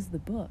does the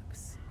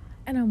books.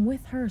 And I'm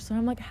with her, so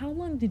I'm like, how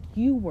long did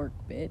you work,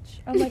 bitch?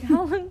 I'm like,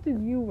 how long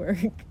did you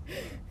work?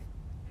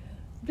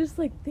 Just,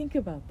 like, think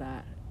about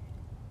that.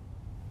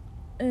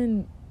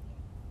 And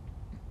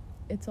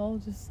it's all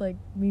just, like,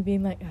 me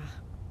being like,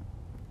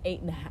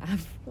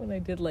 8.5 when I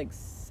did, like,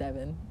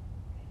 7.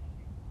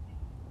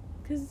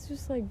 Because it's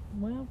just, like,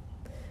 well,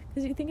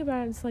 because you think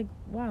about it, it's like,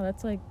 wow,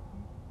 that's, like,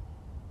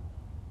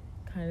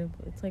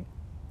 it's like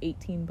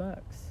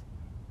 $18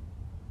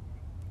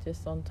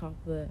 just on top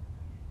of the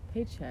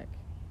paycheck.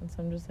 And so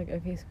I'm just like,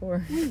 okay,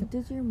 score. Wait,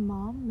 does your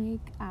mom make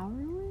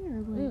hourly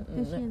or like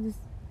does she just...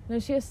 No,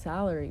 she has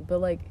salary, but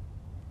like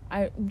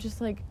I'm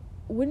just like,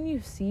 wouldn't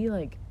you see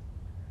like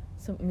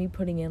me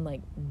putting in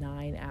like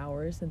 9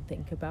 hours and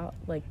think about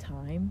like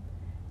time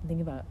and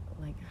think about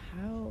like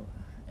how,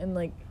 and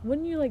like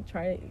wouldn't you like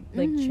try to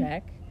like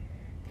check,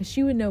 because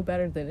she would know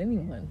better than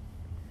anyone.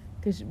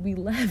 because we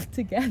left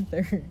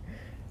together.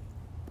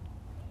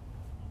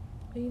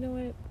 But you know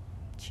what?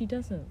 She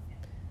doesn't.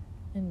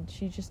 And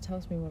she just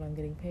tells me what I'm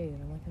getting paid.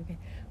 And I'm like, okay.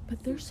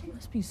 But there's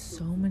supposed to be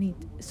so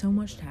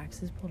much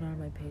taxes pulled out of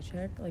my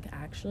paycheck. Like,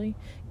 actually.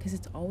 Because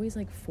it's always,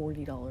 like,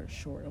 $40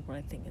 short of what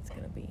I think it's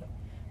going to be.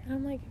 And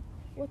I'm like,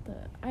 what the?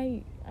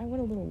 I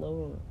went a little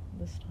lower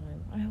this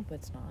time. I hope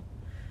it's not.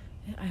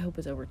 I hope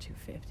it's over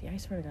 $250. I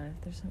swear to God,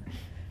 if there's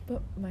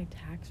but my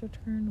tax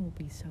return will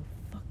be so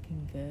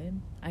fucking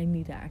good. I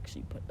need to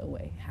actually put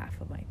away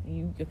half of my...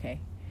 Okay.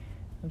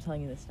 I'm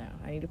telling you this now.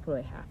 I need to put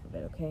away half of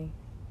it, okay?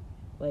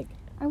 Like...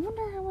 I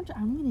wonder how much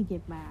I'm gonna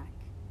get back.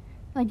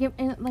 Like,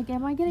 am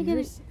I gonna get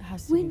it?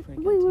 Has to Wait, be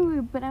pretty good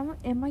too. but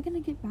am I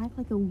gonna get back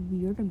like a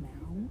weird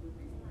amount?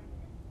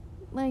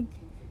 Like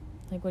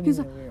what do you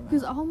mean a weird amount?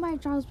 Because all my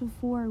jobs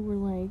before were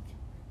like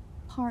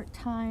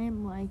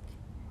part-time, like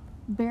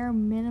bare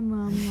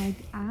minimum,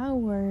 like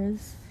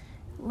hours,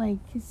 like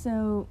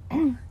so.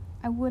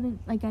 I wouldn't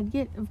like. I'd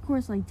get, of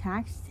course, like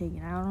tax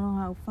taken. I don't know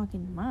how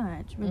fucking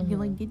much, but you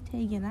like get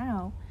taken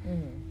out,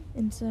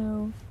 and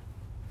so.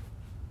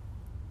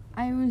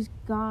 I always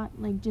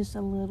got, like, just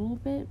a little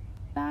bit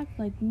back,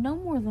 like, no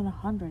more than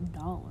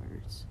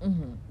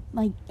 $100.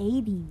 Like,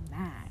 80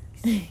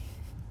 max,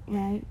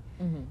 right?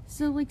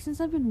 So, like, since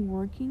I've been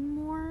working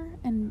more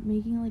and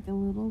making, like, a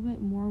little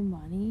bit more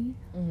money,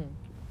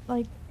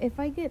 like, if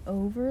I get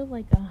over,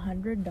 like,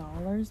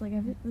 $100, like,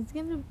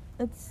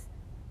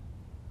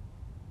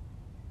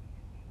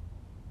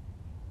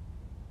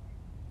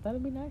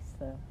 That'd be nice,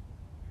 though.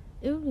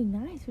 It would be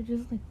nice, but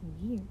just, like,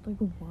 weird. Like,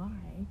 why?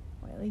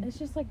 Like, it's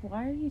just like,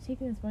 why are you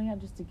taking this money out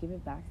just to give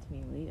it back to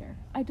me later?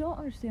 I don't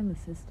understand the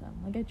system.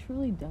 Like, I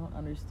truly don't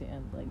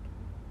understand, like,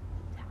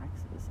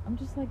 taxes. I'm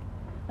just like,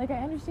 I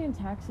understand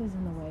taxes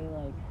in the way,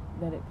 like,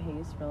 that it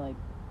pays for, like,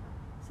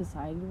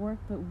 society work,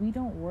 but we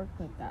don't work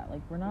like that.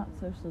 Like, we're not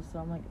socialists, so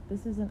I'm like,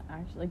 this isn't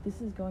actually, like,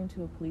 this is going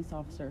to a police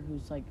officer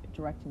who's, like,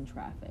 directing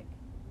traffic.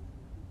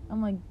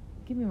 I'm like,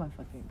 give me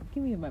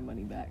my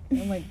money back.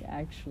 I'm like,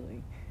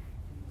 actually.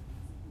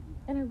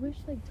 And I wish,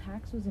 like,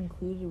 tax was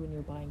included when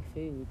you're buying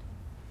food.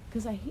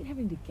 Because I hate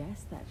having to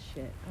guess that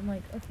shit. I'm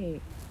like, okay,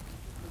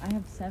 I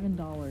have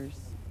 $7,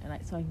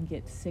 and so I can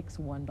get 6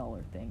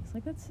 $1 things.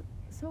 Like, that's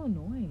so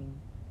annoying.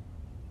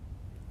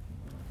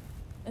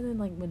 And then,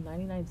 like, when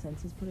 99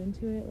 cents is put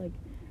into it, like,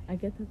 I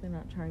get that they're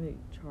not trying to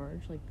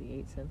charge, like, the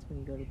 8 cents when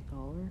you go to the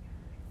dollar.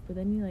 But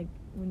then you, like,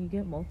 when you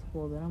get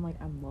multiple, then I'm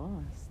like, I'm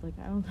lost. Like,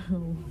 I don't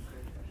know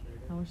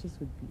how much this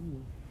would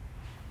be.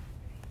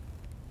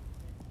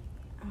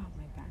 Oh,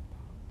 my back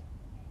popped.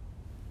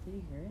 Did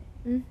you hear it?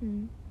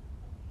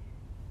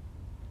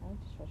 I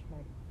like to stretch my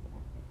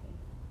back, I think.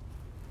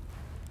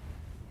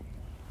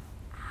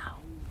 Ow.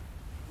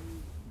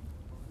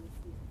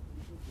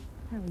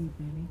 How are you,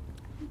 baby?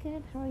 I'm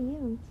good. How are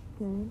you?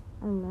 Good.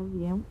 I love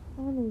you.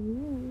 I love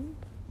you.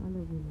 I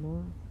love you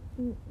more.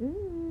 I'm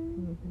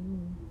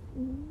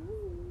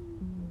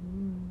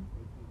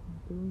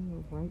doing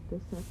it right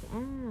this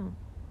second.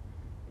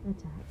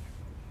 Attack.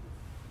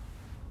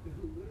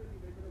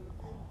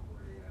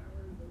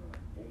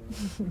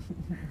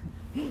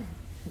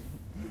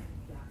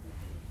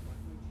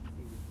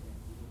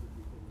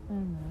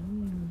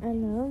 I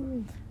love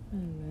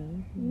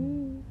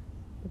you.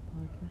 The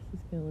podcast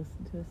is gonna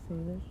listen to us say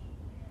this.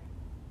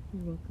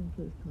 You're welcome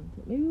for this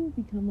content. Maybe we'll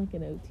become like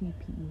an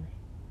OTP.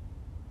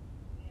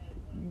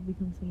 We'll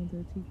become someone's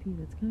OTP.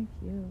 That's kind of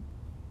cute.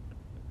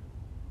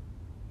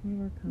 One of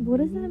our companies. What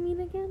does that mean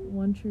again?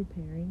 One true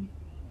pairing.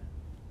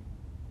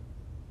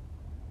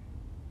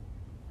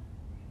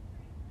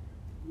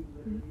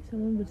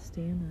 Someone would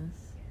stan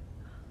us.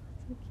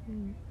 That's so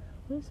cute.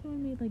 What if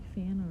someone made like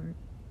fan art,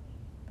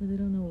 but they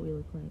don't know what we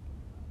look like?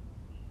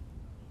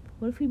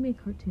 What if we made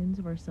cartoons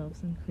of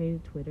ourselves and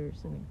created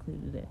Twitters and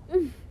included it?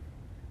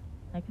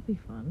 That could be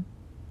fun.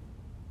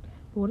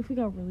 But what if we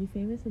got really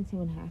famous and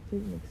someone hacked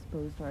it and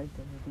exposed our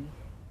identity?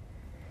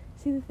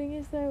 See, the thing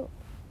is though,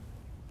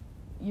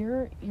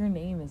 your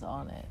name is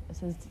on it. It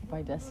says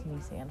by Destiny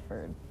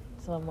Sanford.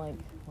 So I'm like,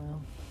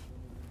 well,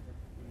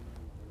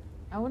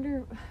 I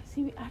wonder.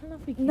 See, I don't know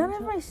if we can. None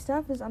of my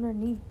stuff is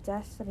underneath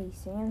Destiny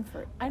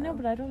Sanford. I know,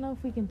 but I don't know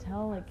if we can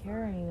tell like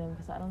carrying them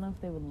because I don't know if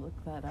they would look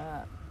that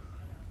up.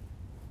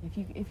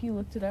 If you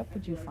looked it up,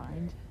 would you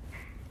find?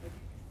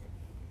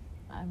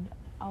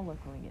 I'll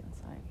look when we get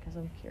inside because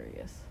I'm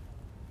curious.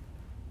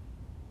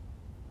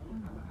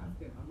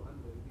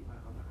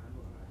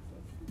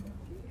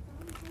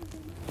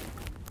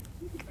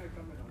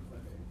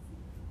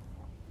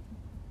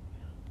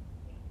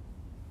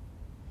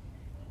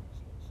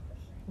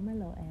 My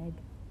little egg.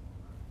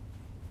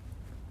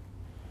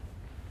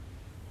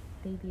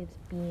 Baby, it's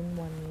been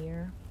 1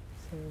 year,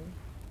 so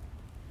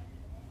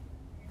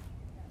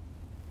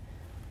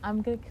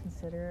I'm gonna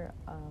consider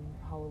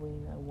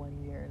Halloween a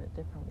 1 year in a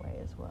different way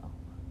as well.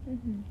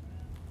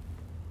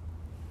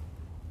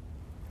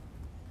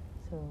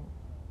 So,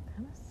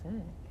 kind of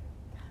sick,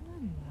 kind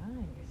of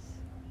nice.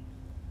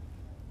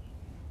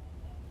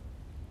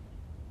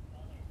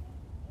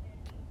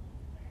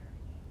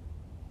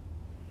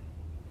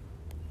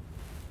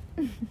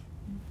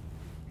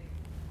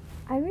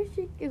 I wish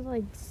you could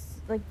like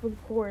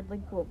record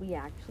like what we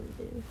actually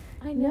do.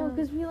 I No,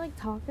 because we like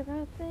talk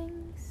about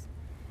things,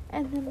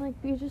 and then like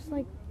we just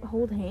like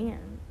hold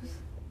hands,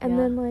 and Yeah.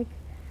 then like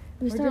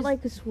we We're start just-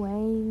 like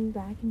swaying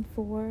back and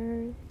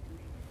forth.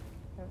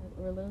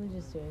 We're literally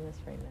just doing this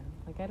right now.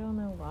 Like, I don't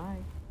know why.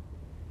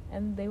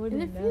 And they And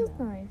wouldn't it know feels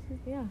that. nice.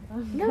 Yeah.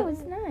 No,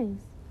 it's nice.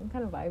 I'm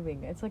kind of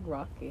vibing. It's like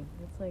rocking.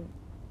 It's like,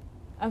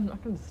 I'm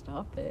not going to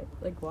stop it.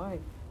 Like, why?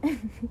 I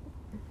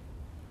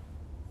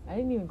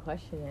didn't even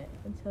question it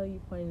until you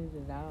pointed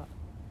it out.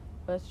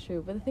 But that's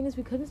true. But the thing is,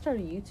 we couldn't start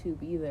a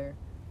YouTube either,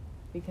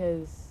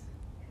 because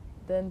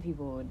then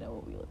people would know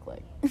what we look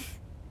like.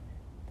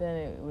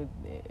 Then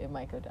it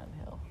might go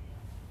downhill.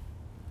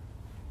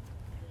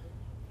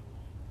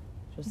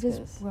 Just Just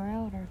 'cause. blur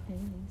out our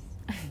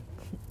face.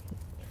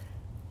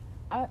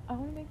 I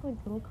want to make like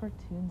little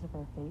cartoons of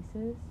our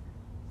faces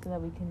so that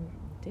we can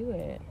do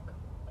it.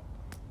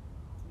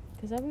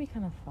 Because that would be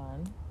kind of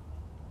fun.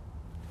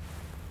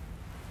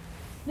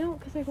 No,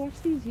 because I watch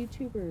these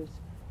YouTubers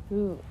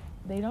who,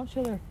 they don't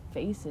show their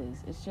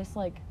faces. It's just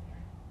like,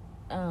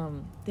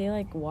 they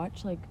like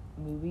watch like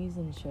movies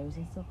and shows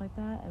and stuff like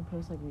that and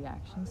post like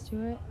reactions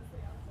to it.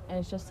 And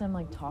it's just them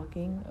like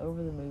talking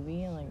over the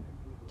movie and like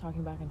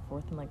talking back and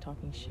forth and like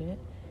talking shit.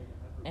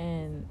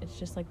 And it's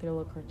just like their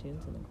little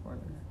cartoons in the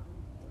corner.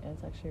 And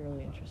it's actually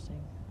really interesting.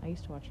 I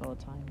used to watch it all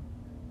the time.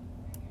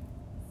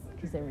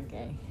 Because they were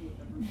gay.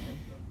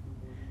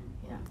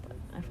 Yeah, but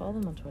I follow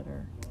them on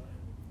Twitter.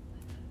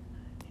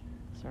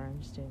 Sorry, I'm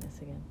just doing this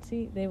again.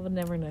 See, they would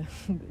never know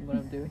what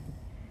I'm doing.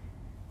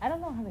 I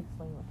don't know how to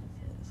explain what this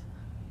is.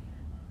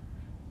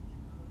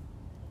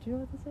 Do you know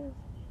what this is?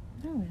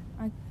 No,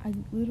 I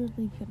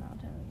literally could not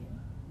tell you.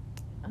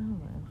 I don't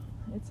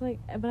know. It's like,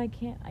 but I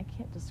can't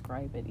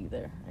describe it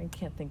either. I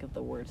can't think of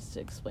the words to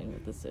explain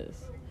what this is.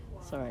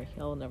 Sorry,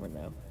 y'all will never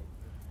know.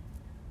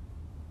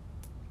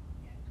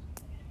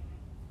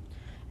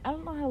 I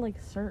don't know how to like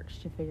search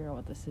to figure out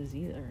what this is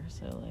either.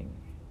 So like,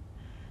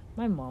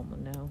 my mom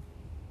would know.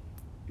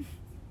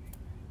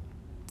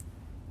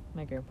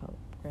 My grandfather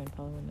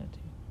would know too.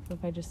 So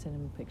if I just sent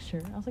him a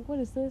picture, I was like, "What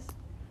is this?"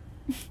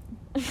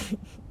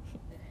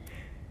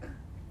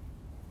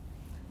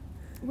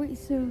 Wait,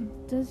 so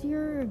does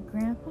your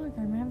grandpa or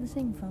grandma have the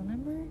same phone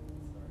number?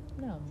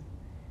 No.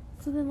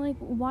 So then, like,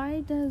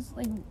 why does,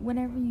 like,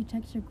 whenever you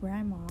text your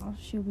grandma,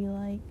 she'll be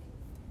like,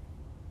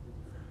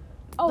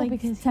 Oh, like,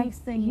 because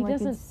texting, he like,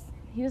 doesn't it's-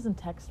 he doesn't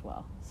text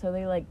well. So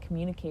they like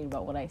communicate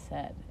about what I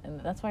said, and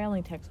that's why I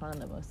only text one of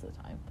them most of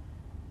the time.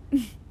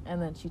 And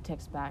then she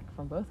texts back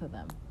from both of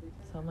them.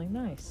 So I'm like,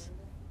 nice.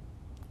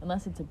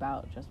 Unless it's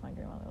about just my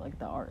grandmother, like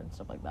the art and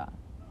stuff like that.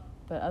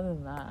 But other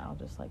than that, I'll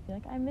just like be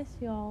like, I miss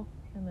y'all,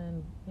 and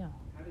then yeah.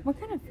 What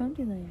kind of phone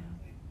do they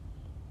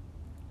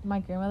have? My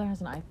grandmother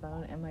has an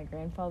iPhone, and my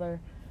grandfather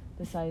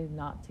decided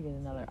not to get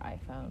another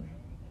iPhone.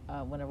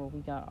 Whenever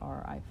we got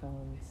our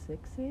iPhone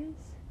 6s,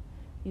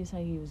 he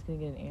decided he was going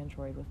to get an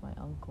Android with my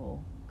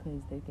uncle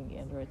because they think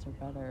Androids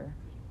are better.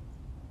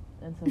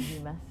 And so he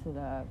messed it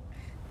up.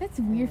 That's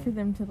weird for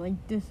them to,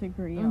 like,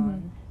 disagree Mhm.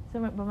 on. So,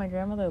 but my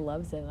grandmother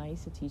loves it, and I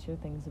used to teach her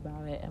things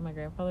about it. And my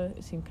grandfather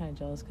seemed kind of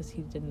jealous because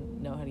he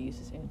didn't know how to use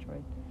his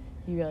Android.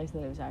 He realized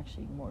that it was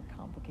actually more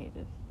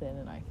complicated than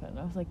an iPhone.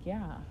 I was like,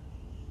 yeah.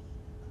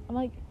 I'm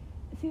like,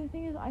 see, the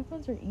thing is,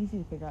 iPhones are easy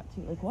to figure out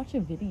too. Like, watch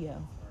a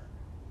video.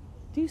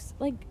 Do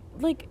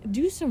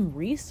do some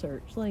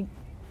research. Like,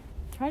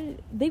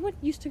 they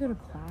used to go to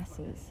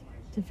classes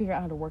to figure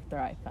out how to work their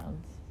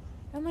iPhones.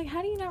 I'm like,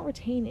 how do you not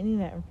retain any of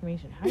that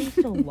information? How are you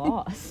still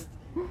lost?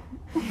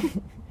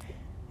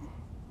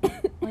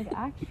 Like,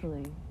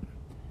 actually.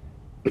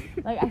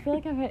 Like, I feel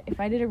like if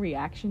I did a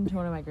reaction to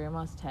one of my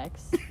grandma's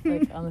texts,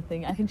 like, on the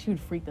thing, I think she would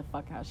freak the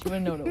fuck out. She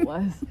wouldn't know what it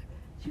was.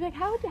 She'd be like,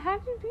 how'd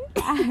you do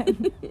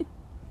that?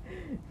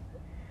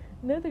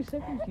 No, they're so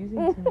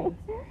confusing to me.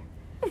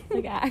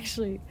 Like,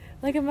 actually.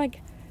 Like, I'm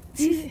like,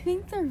 Do you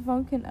think their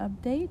phone can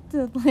update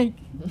to, like...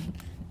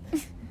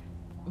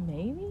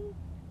 maybe?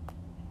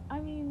 I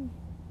mean,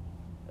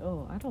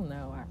 I don't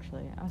know,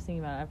 actually. I was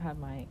thinking about it. I've had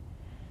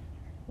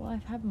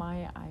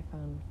my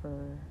iPhone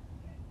for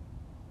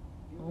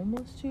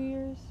almost 2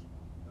 years.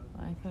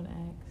 My iPhone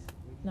X.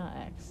 Not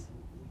X.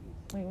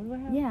 Wait, what do I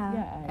have?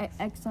 Yeah, X.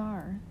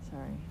 XR.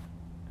 Sorry.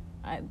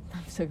 I'm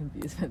so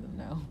confused by them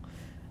now.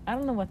 I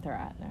don't know what they're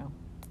at now.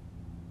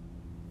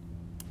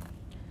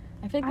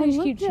 I feel like I we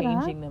should keep looked it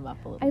up. changing them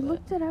up a little I bit.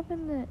 looked it up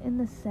in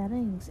the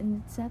settings,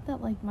 and it said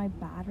that, like, my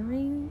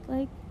battery,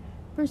 like,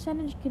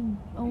 percentage can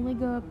only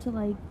go up to,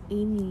 like,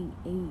 88.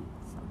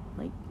 So,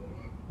 like,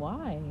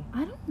 Why?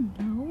 I don't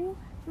know.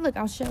 Look,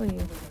 I'll show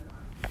you.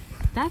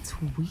 That's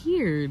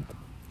weird.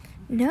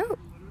 No,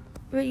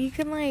 but you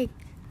can, like...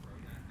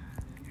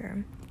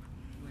 Here.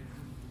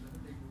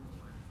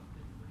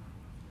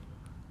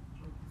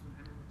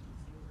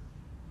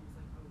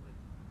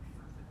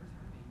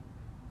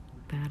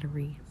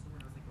 Battery.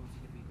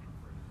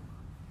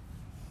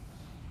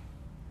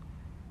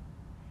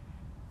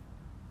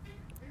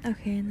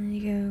 Okay, and then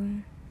you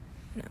go...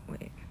 No,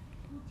 wait.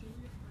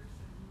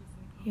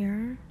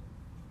 Here.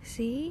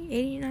 See?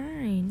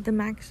 89. The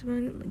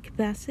maximum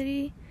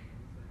capacity.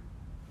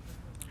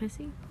 I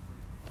see.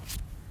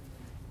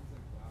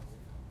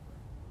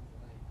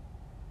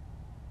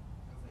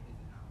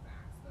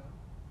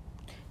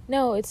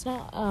 No, it's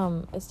not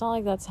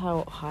like that's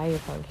how high your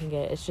phone can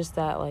get. It's just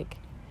that, like,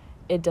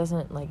 it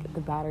doesn't, like,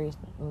 the battery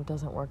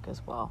doesn't work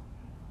as well.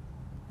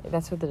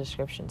 That's what the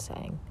description's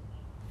saying.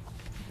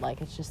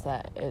 Like, it's just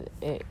that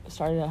it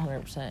started at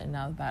 100% and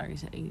now the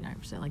battery's at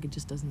 89%. Like, it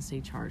just doesn't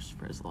stay charged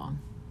for as long.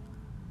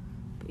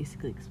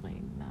 Basically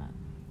explaining that.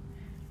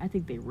 I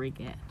think they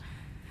rig it.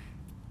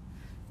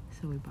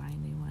 So we buy a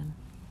new one.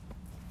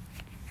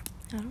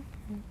 I don't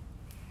know.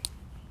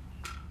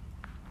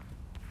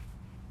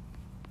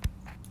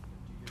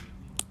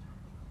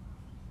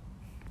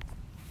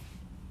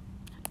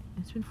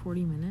 It's been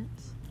 40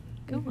 minutes.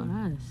 Go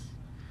us.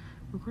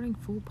 Recording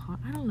full pod.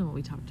 I don't know what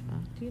we talked about.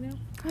 Do you know?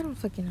 I don't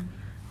fucking know.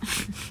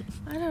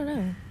 I don't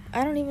know.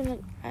 I don't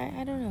even.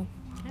 I don't know.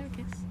 I would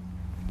guess.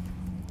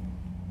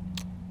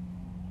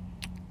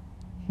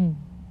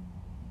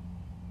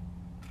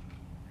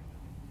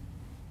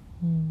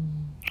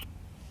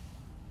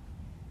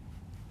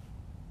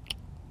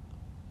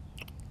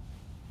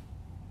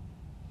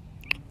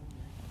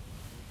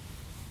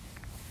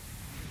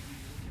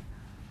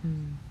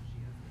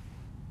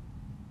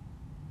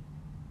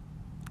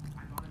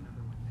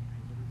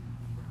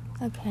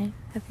 Okay.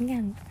 I think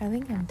I'm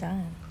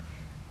done.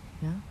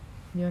 Yeah?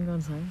 You wanna go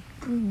inside?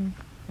 Mm-hmm.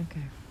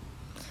 Okay.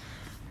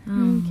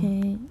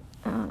 Okay.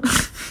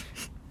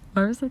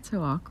 Why was that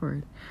so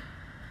awkward?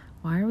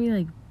 Why are we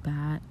like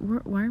bad?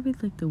 Why are we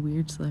like the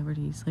weird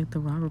celebrities, like the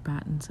Robert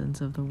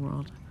Pattinsons of the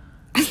world?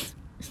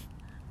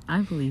 I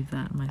believe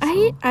that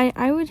myself.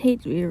 I would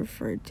hate to be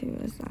referred to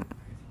as that.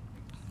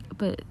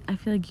 But I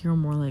feel like you're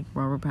more like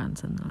Robert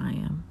Pattinson than I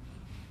am.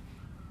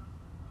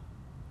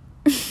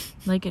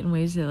 Like, in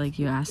ways that, like,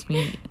 you asked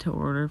me to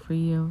order for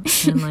you,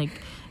 and,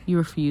 like, you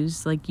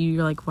refuse. Like,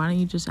 you're like, why don't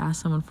you just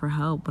ask someone for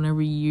help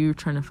whenever you're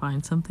trying to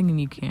find something and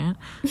you can't?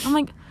 I'm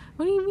like,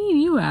 what do you mean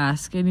you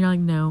ask? And you're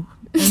like, no.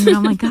 And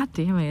I'm like, God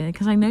damn it.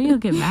 Because I know you'll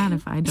get mad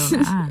if I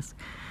don't ask.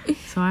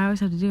 So I always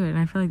have to do it. And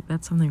I feel like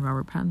that's something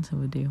Robert Pattinson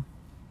would do.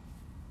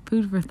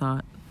 Food for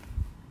thought.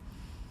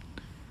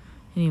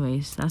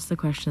 Anyways, that's the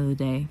question of the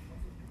day.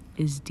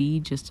 Is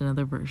D just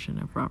another version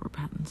of Robert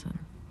Pattinson?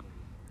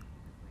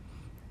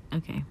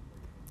 Okay.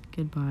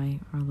 Goodbye,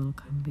 our little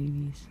cum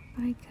babies.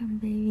 Bye, cum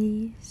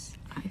babies.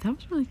 That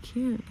was really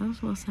cute. That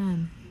was well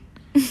said.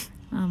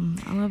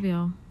 I love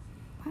y'all.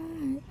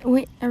 Bye.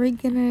 Wait, are we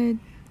gonna...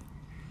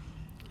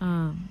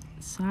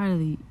 Side of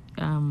the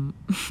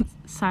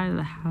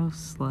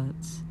house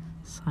sluts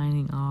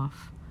signing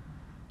off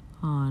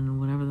on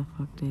whatever the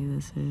fuck day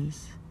this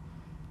is.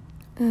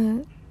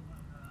 The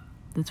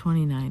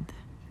 29th.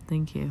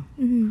 Thank you.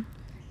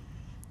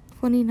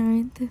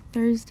 29th,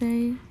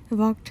 Thursday of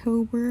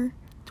October.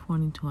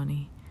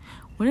 2020.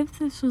 What if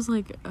this was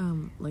like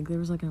there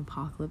was like an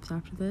apocalypse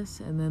after this,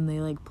 and then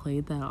they like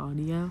played that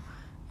audio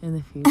in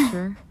the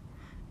future?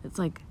 It's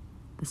like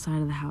the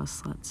side of the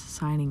house sluts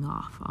signing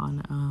off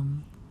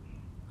on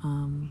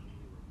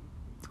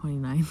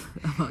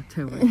 29th of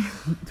October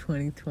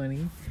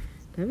 2020.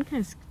 That'd be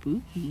kind of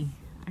spooky.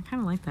 I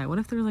kind of like that. What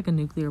if there was like a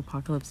nuclear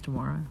apocalypse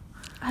tomorrow?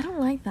 I don't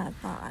like that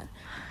thought.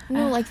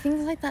 No, like,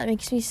 things like that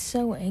makes me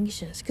so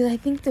anxious. Because I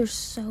think they're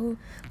so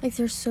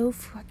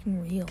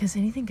fucking real. Because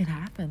anything could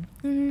happen.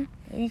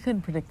 Mm-hmm. You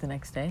couldn't predict the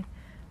next day.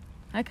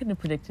 I couldn't have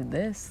predicted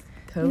this.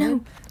 COVID.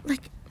 No,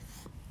 like,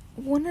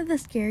 one of the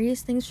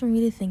scariest things for me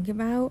to think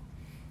about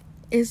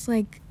is,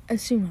 like, a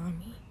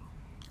tsunami.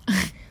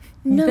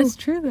 No. That's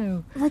true,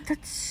 though. Like,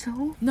 that's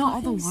so No,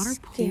 all the water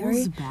scary.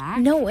 pulls back.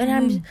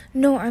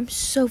 No, I'm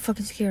so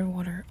fucking scared of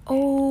water.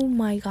 Oh,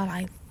 my God,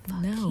 I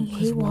fucking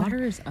hate water.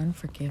 Water is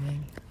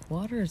unforgiving.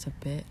 Water is a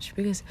bitch.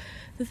 Because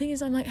the thing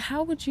is, I'm like,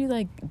 how would you,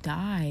 like,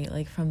 die,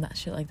 like, from that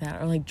shit like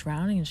that? Or, like,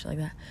 drowning and shit like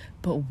that?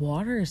 But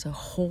water is a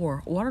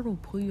whore. Water will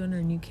pull you under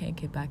and you can't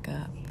get back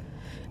up.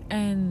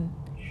 And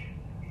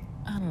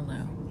I don't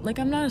know. Like,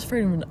 I'm not as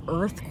afraid of an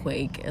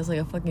earthquake as, like,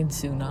 a fucking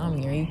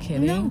tsunami. Are you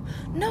kidding?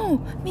 No,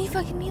 me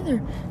fucking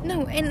neither.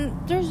 No, and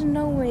there's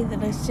no way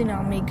that a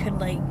tsunami could,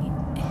 like,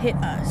 hit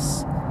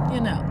us. You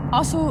know.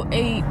 Also,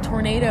 a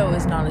tornado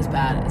is not as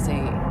bad as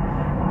a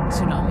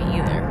tsunami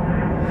either.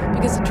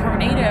 Because a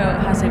tornado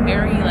has a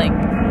very, like,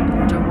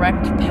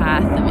 direct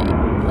path of,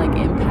 like,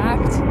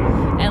 impact.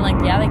 And,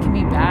 like, yeah, they can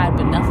be bad,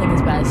 but nothing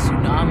as bad as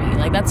tsunami.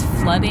 Like, that's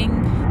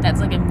flooding.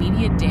 That's, like,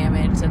 immediate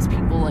damage. That's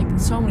people, like,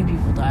 so many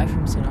people die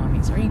from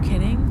tsunamis. Are you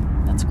kidding?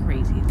 That's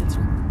crazy.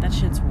 That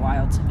shit's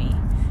wild to me.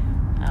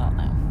 I don't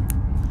know.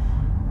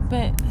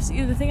 But,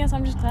 see, the thing is,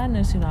 I'm just glad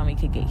no tsunami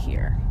could get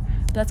here.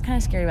 But that's kind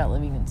of scary about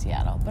living in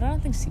Seattle. But I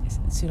don't think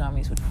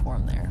tsunamis would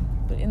form there.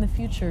 But in the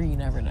future, you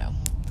never know.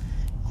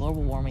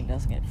 Global warming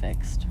doesn't get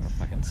fixed. We're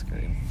fucking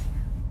screwed.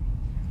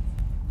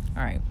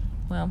 Alright,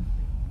 well.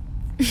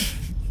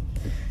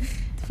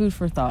 Food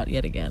for thought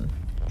yet again.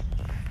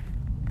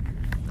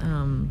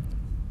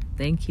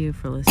 Thank you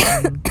for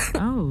listening.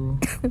 Oh.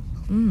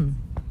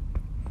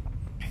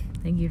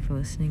 Thank you for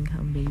listening,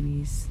 Hum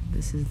Babies.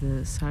 This is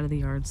the Side of the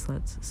Yard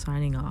Sluts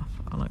signing off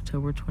on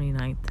October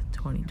 29th,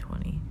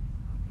 2020.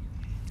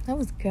 That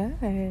was good.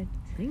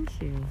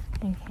 Thank you.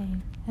 Okay.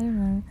 I don't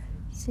know.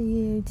 See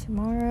you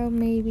tomorrow,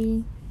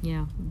 maybe.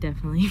 Yeah,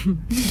 definitely.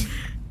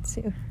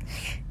 See you.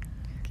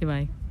 Okay,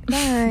 bye.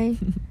 Bye.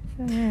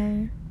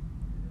 Bye.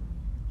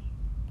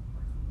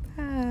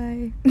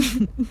 Bye.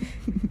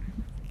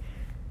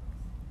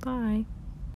 Bye.